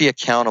we must be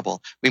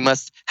accountable. We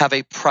must have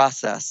a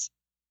process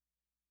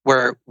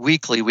where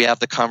weekly we have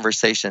the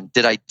conversation.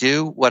 Did I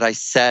do what I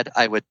said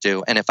I would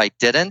do? And if I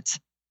didn't,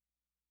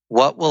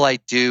 What will I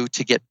do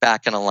to get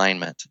back in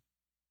alignment?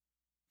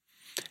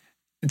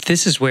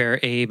 This is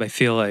where, Abe, I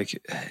feel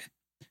like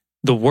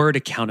the word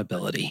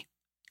accountability.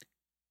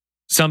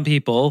 Some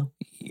people,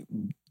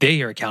 they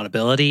hear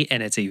accountability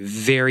and it's a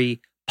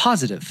very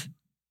positive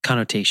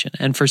connotation.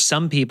 And for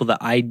some people,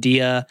 the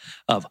idea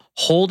of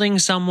holding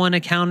someone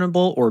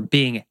accountable or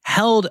being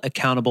held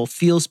accountable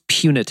feels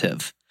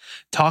punitive.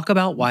 Talk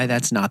about why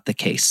that's not the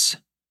case.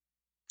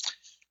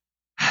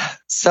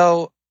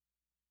 So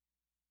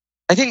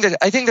I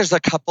think there's a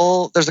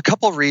couple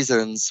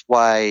reasons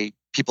why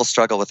people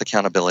struggle with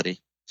accountability.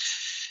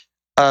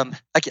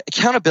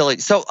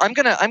 Accountability. So I'm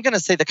gonna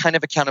say the kind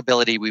of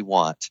accountability we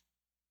want.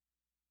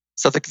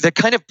 So the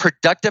kind of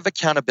productive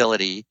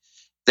accountability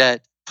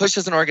that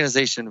pushes an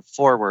organization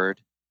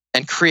forward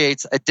and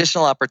creates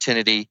additional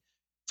opportunity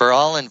for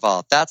all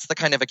involved. That's the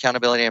kind of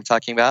accountability I'm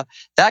talking about.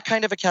 That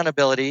kind of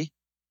accountability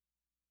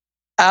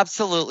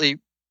absolutely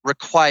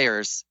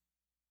requires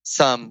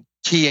some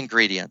key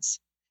ingredients.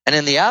 And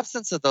in the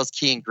absence of those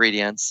key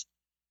ingredients,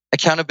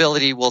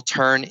 accountability will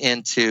turn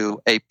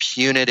into a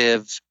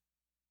punitive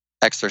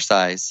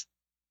exercise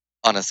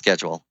on a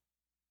schedule.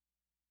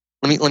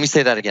 Let me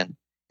say that again.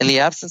 In the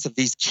absence of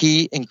these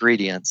key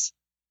ingredients,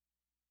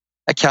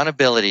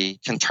 accountability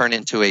can turn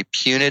into a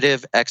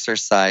punitive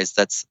exercise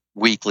that's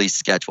weekly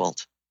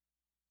scheduled.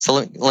 So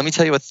let me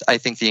tell you what I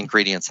think the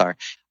ingredients are.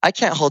 I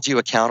can't hold you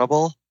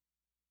accountable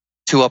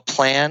to a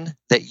plan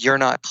that you're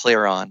not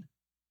clear on.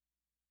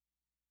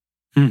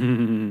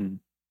 You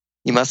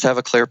must have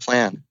a clear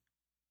plan.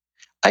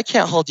 I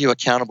can't hold you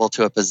accountable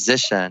to a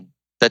position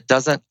that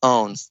doesn't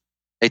own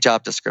a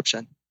job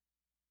description.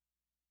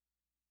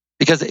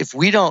 Because if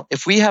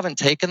we haven't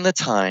taken the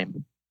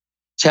time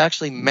to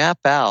actually map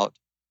out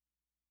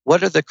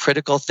what are the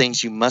critical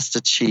things you must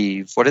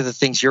achieve, what are the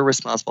things you're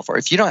responsible for,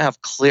 if you don't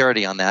have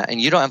clarity on that and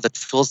you don't have the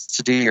tools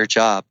to do your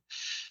job,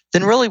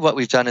 then really what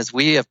we've done is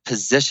we have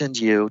positioned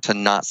you to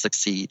not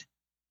succeed.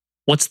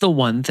 What's the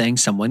one thing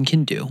someone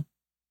can do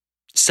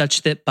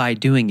such that by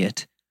doing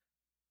it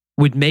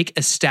would make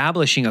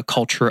establishing a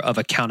culture of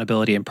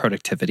accountability and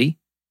productivity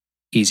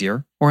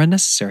easier or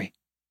unnecessary?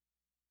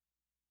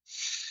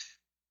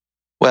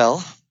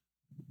 Well,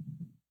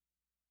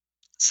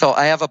 so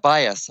I have a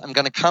bias. I'm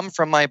going to come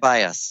from my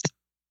bias.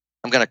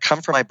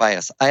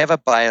 I have a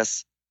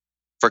bias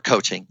for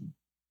coaching.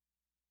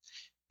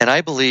 And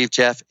I believe,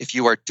 Jeff, if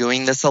you are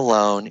doing this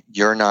alone,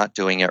 you're not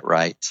doing it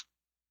right.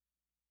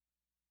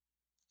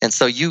 And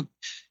so you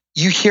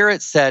hear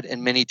it said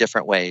in many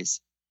different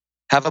ways.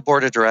 Have a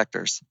board of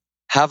directors.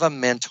 Have a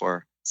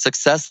mentor.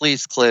 Success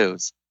leaves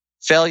clues.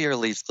 Failure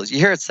leaves clues. You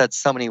hear it said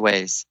so many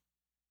ways.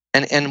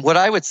 And what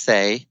I would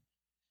say,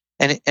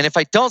 and if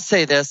I don't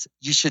say this,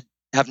 you should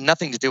have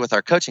nothing to do with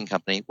our coaching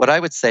company. What I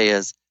would say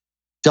is,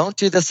 don't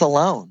do this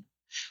alone.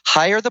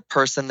 Hire the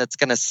person that's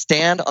going to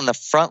stand on the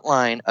front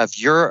line of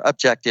your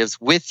objectives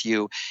with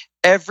you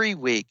every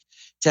week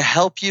to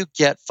help you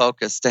get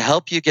focused, to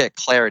help you get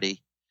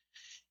clarity.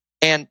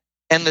 And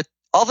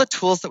all the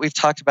tools that we've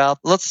talked about,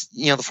 the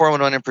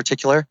 411 in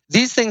particular,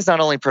 these things not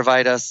only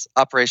provide us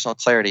operational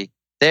clarity,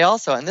 they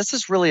also, and this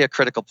is really a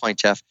critical point,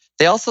 Jeff,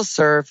 they also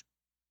serve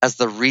as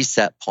the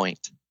reset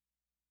point.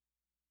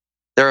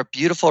 They're a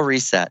beautiful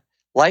reset.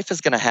 Life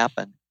is going to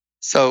happen.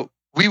 So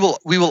we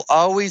will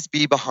always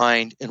be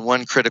behind in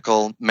one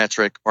critical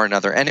metric or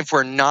another. And if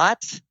we're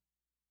not,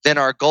 then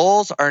our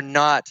goals are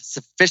not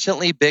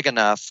sufficiently big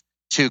enough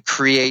to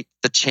create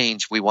the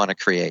change we want to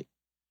create.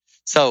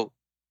 So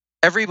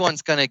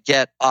everyone's going to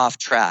get off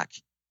track.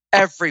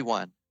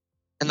 Everyone.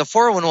 And the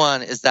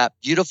 411 is that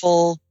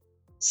beautiful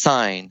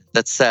sign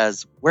that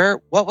says,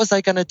 what was I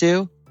going to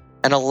do?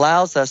 And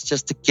allows us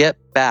just to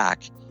get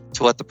back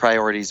to what the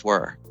priorities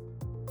were.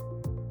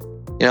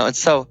 And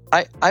so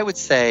I would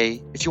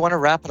say, if you want to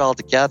wrap it all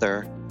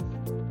together,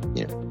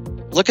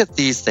 look at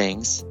these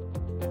things,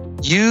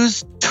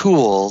 use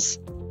tools,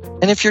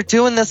 and if you're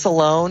doing this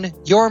alone,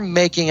 you're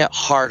making it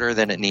harder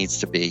than it needs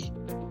to be.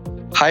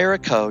 Hire a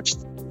coach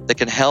that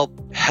can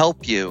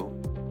help you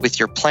with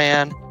your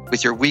plan,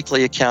 with your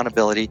weekly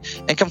accountability,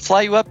 and can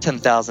fly you up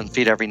 10,000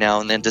 feet every now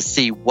and then to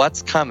see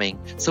what's coming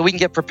so we can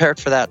get prepared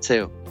for that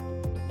too.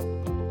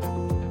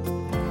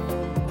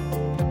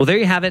 Well, there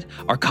you have it,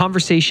 our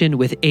conversation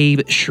with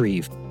Abe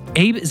Shreve.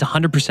 Abe is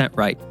 100%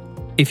 right.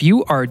 If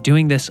you are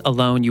doing this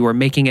alone, you are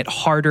making it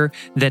harder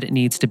than it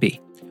needs to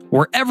be.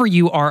 Wherever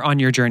you are on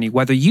your journey,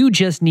 whether you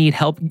just need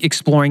help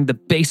exploring the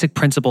basic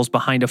principles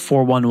behind a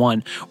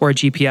 411 or a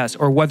GPS,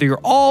 or whether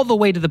you're all the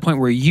way to the point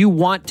where you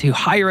want to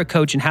hire a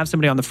coach and have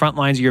somebody on the front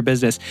lines of your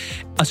business,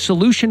 a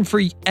solution for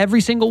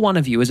every single one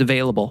of you is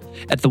available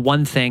at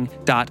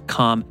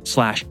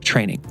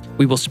theonething.com/training.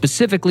 We will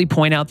specifically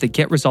point out the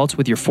Get Results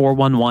with Your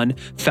 411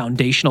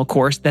 foundational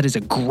course. That is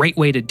a great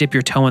way to dip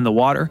your toe in the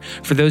water.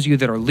 For those of you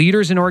that are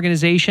leaders in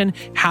organization,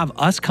 have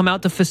us come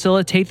out to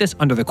facilitate this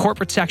under the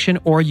corporate section,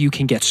 or you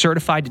can get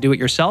certified to do it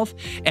yourself.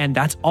 And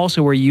that's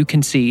also where you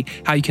can see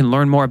how you can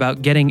learn more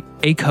about getting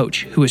a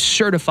coach who is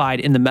certified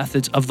in the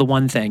methods of The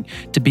One Thing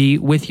to be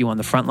with you on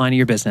the front line of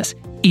your business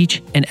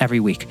each and every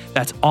week.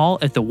 That's all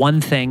at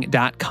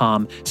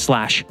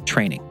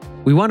theonething.com/training.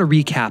 We want to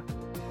recap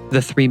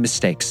the 3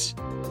 mistakes.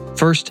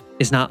 First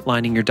is not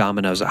lining your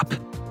dominoes up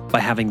by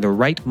having the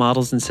right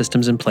models and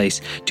systems in place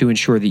to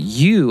ensure that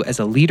you as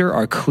a leader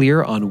are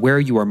clear on where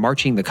you are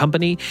marching the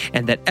company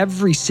and that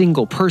every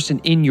single person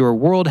in your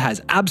world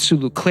has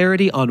absolute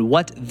clarity on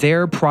what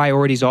their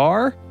priorities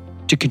are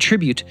to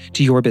contribute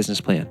to your business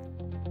plan.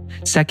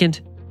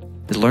 Second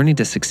is learning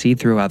to succeed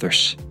through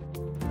others.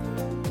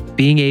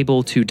 Being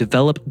able to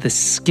develop the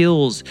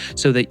skills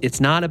so that it's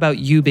not about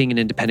you being an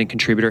independent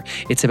contributor,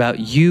 it's about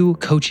you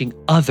coaching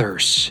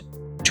others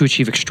to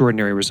achieve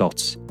extraordinary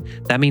results.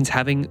 That means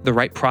having the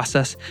right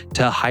process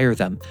to hire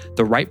them,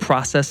 the right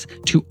process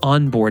to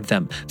onboard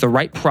them, the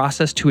right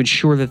process to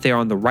ensure that they're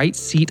on the right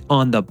seat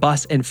on the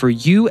bus, and for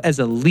you as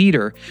a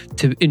leader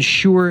to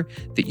ensure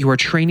that you are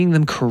training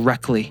them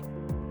correctly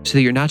so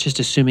that you're not just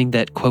assuming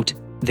that, quote,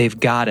 they've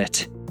got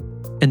it,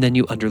 and then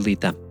you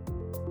underlead them.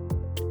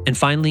 And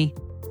finally,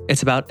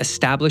 it's about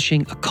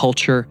establishing a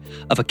culture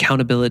of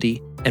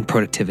accountability and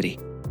productivity.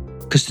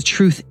 Because the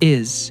truth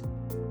is,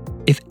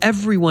 if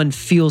everyone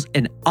feels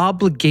an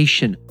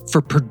obligation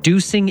for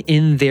producing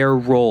in their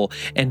role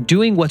and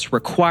doing what's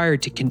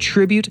required to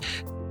contribute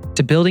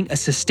to building a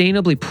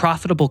sustainably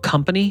profitable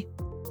company,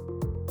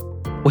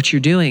 what you're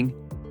doing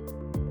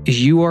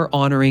is you are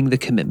honoring the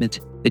commitment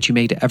that you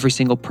made to every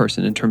single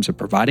person in terms of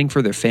providing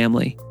for their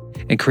family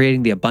and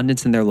creating the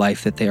abundance in their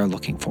life that they are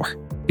looking for.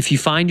 If you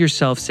find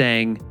yourself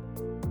saying,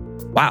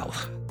 wow,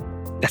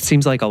 that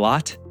seems like a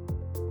lot,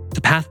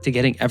 the path to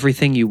getting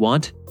everything you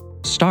want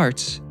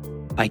starts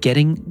by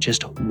getting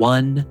just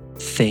one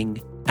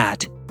thing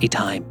at a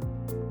time.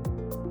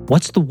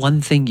 What's the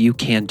one thing you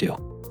can do,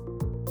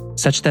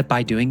 such that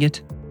by doing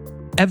it,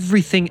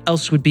 everything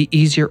else would be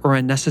easier or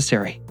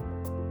unnecessary?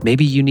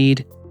 Maybe you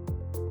need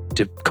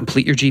to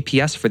complete your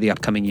GPS for the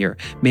upcoming year.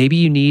 Maybe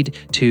you need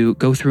to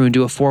go through and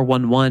do a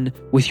 411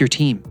 with your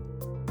team.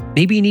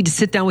 Maybe you need to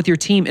sit down with your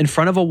team in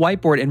front of a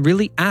whiteboard and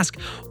really ask,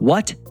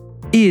 what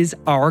is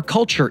our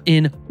culture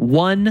in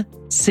one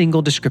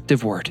single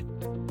descriptive word?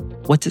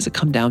 What does it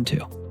come down to?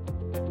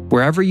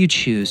 Wherever you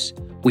choose,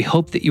 we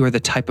hope that you are the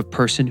type of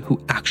person who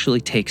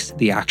actually takes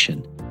the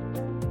action.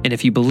 And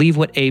if you believe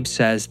what Abe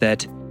says,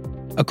 that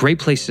a great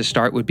place to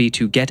start would be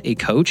to get a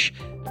coach,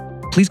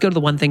 please go to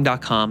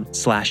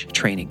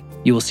theonething.com/training.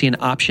 You will see an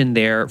option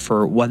there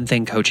for One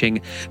Thing coaching.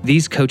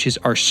 These coaches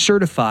are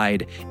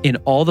certified in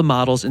all the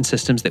models and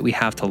systems that we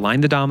have to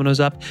line the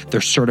dominoes up.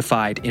 They're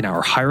certified in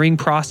our hiring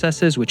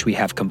processes, which we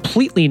have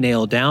completely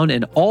nailed down,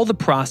 and all the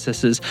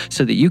processes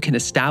so that you can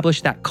establish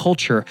that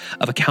culture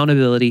of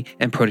accountability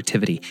and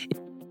productivity.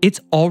 It's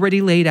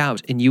already laid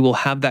out, and you will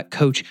have that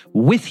coach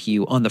with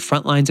you on the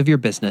front lines of your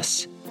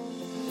business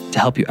to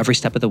help you every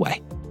step of the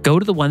way. Go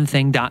to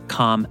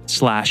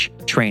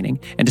theonething.com/training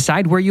and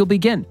decide where you'll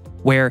begin.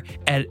 Where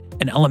at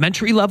an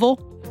elementary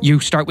level, you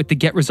start with the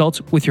Get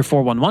Results with your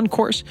 411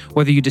 course,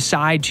 whether you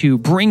decide to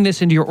bring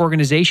this into your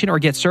organization or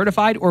get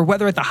certified, or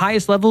whether at the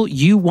highest level,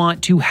 you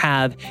want to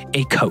have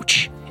a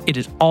coach. It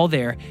is all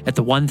there at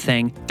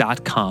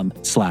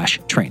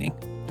theonething.com/training.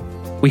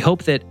 We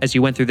hope that as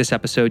you went through this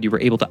episode, you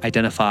were able to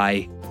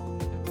identify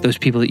those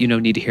people that you know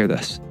need to hear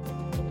this.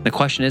 The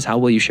question is, how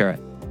will you share it?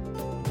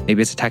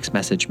 Maybe it's a text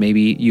message.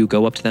 Maybe you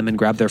go up to them and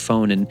grab their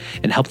phone and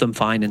help them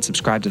find and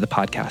subscribe to the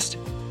podcast.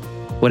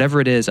 Whatever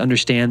it is,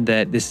 understand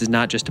that this is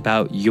not just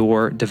about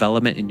your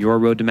development and your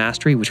road to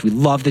mastery, which we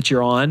love that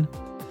you're on.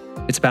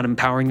 It's about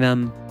empowering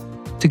them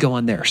to go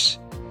on theirs.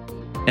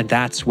 And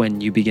that's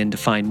when you begin to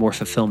find more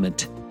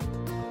fulfillment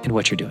in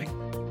what you're doing.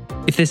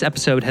 If this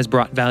episode has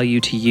brought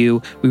value to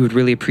you, we would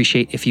really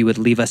appreciate if you would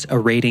leave us a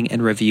rating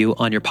and review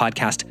on your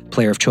podcast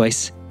player of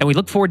choice. And we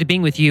look forward to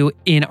being with you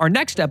in our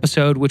next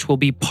episode, which will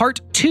be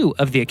part 2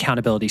 of the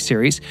accountability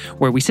series,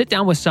 where we sit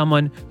down with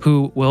someone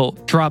who will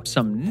drop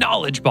some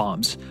knowledge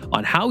bombs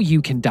on how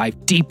you can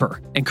dive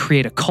deeper and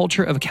create a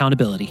culture of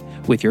accountability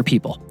with your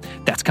people.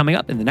 That's coming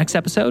up in the next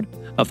episode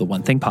of the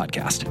One Thing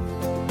Podcast.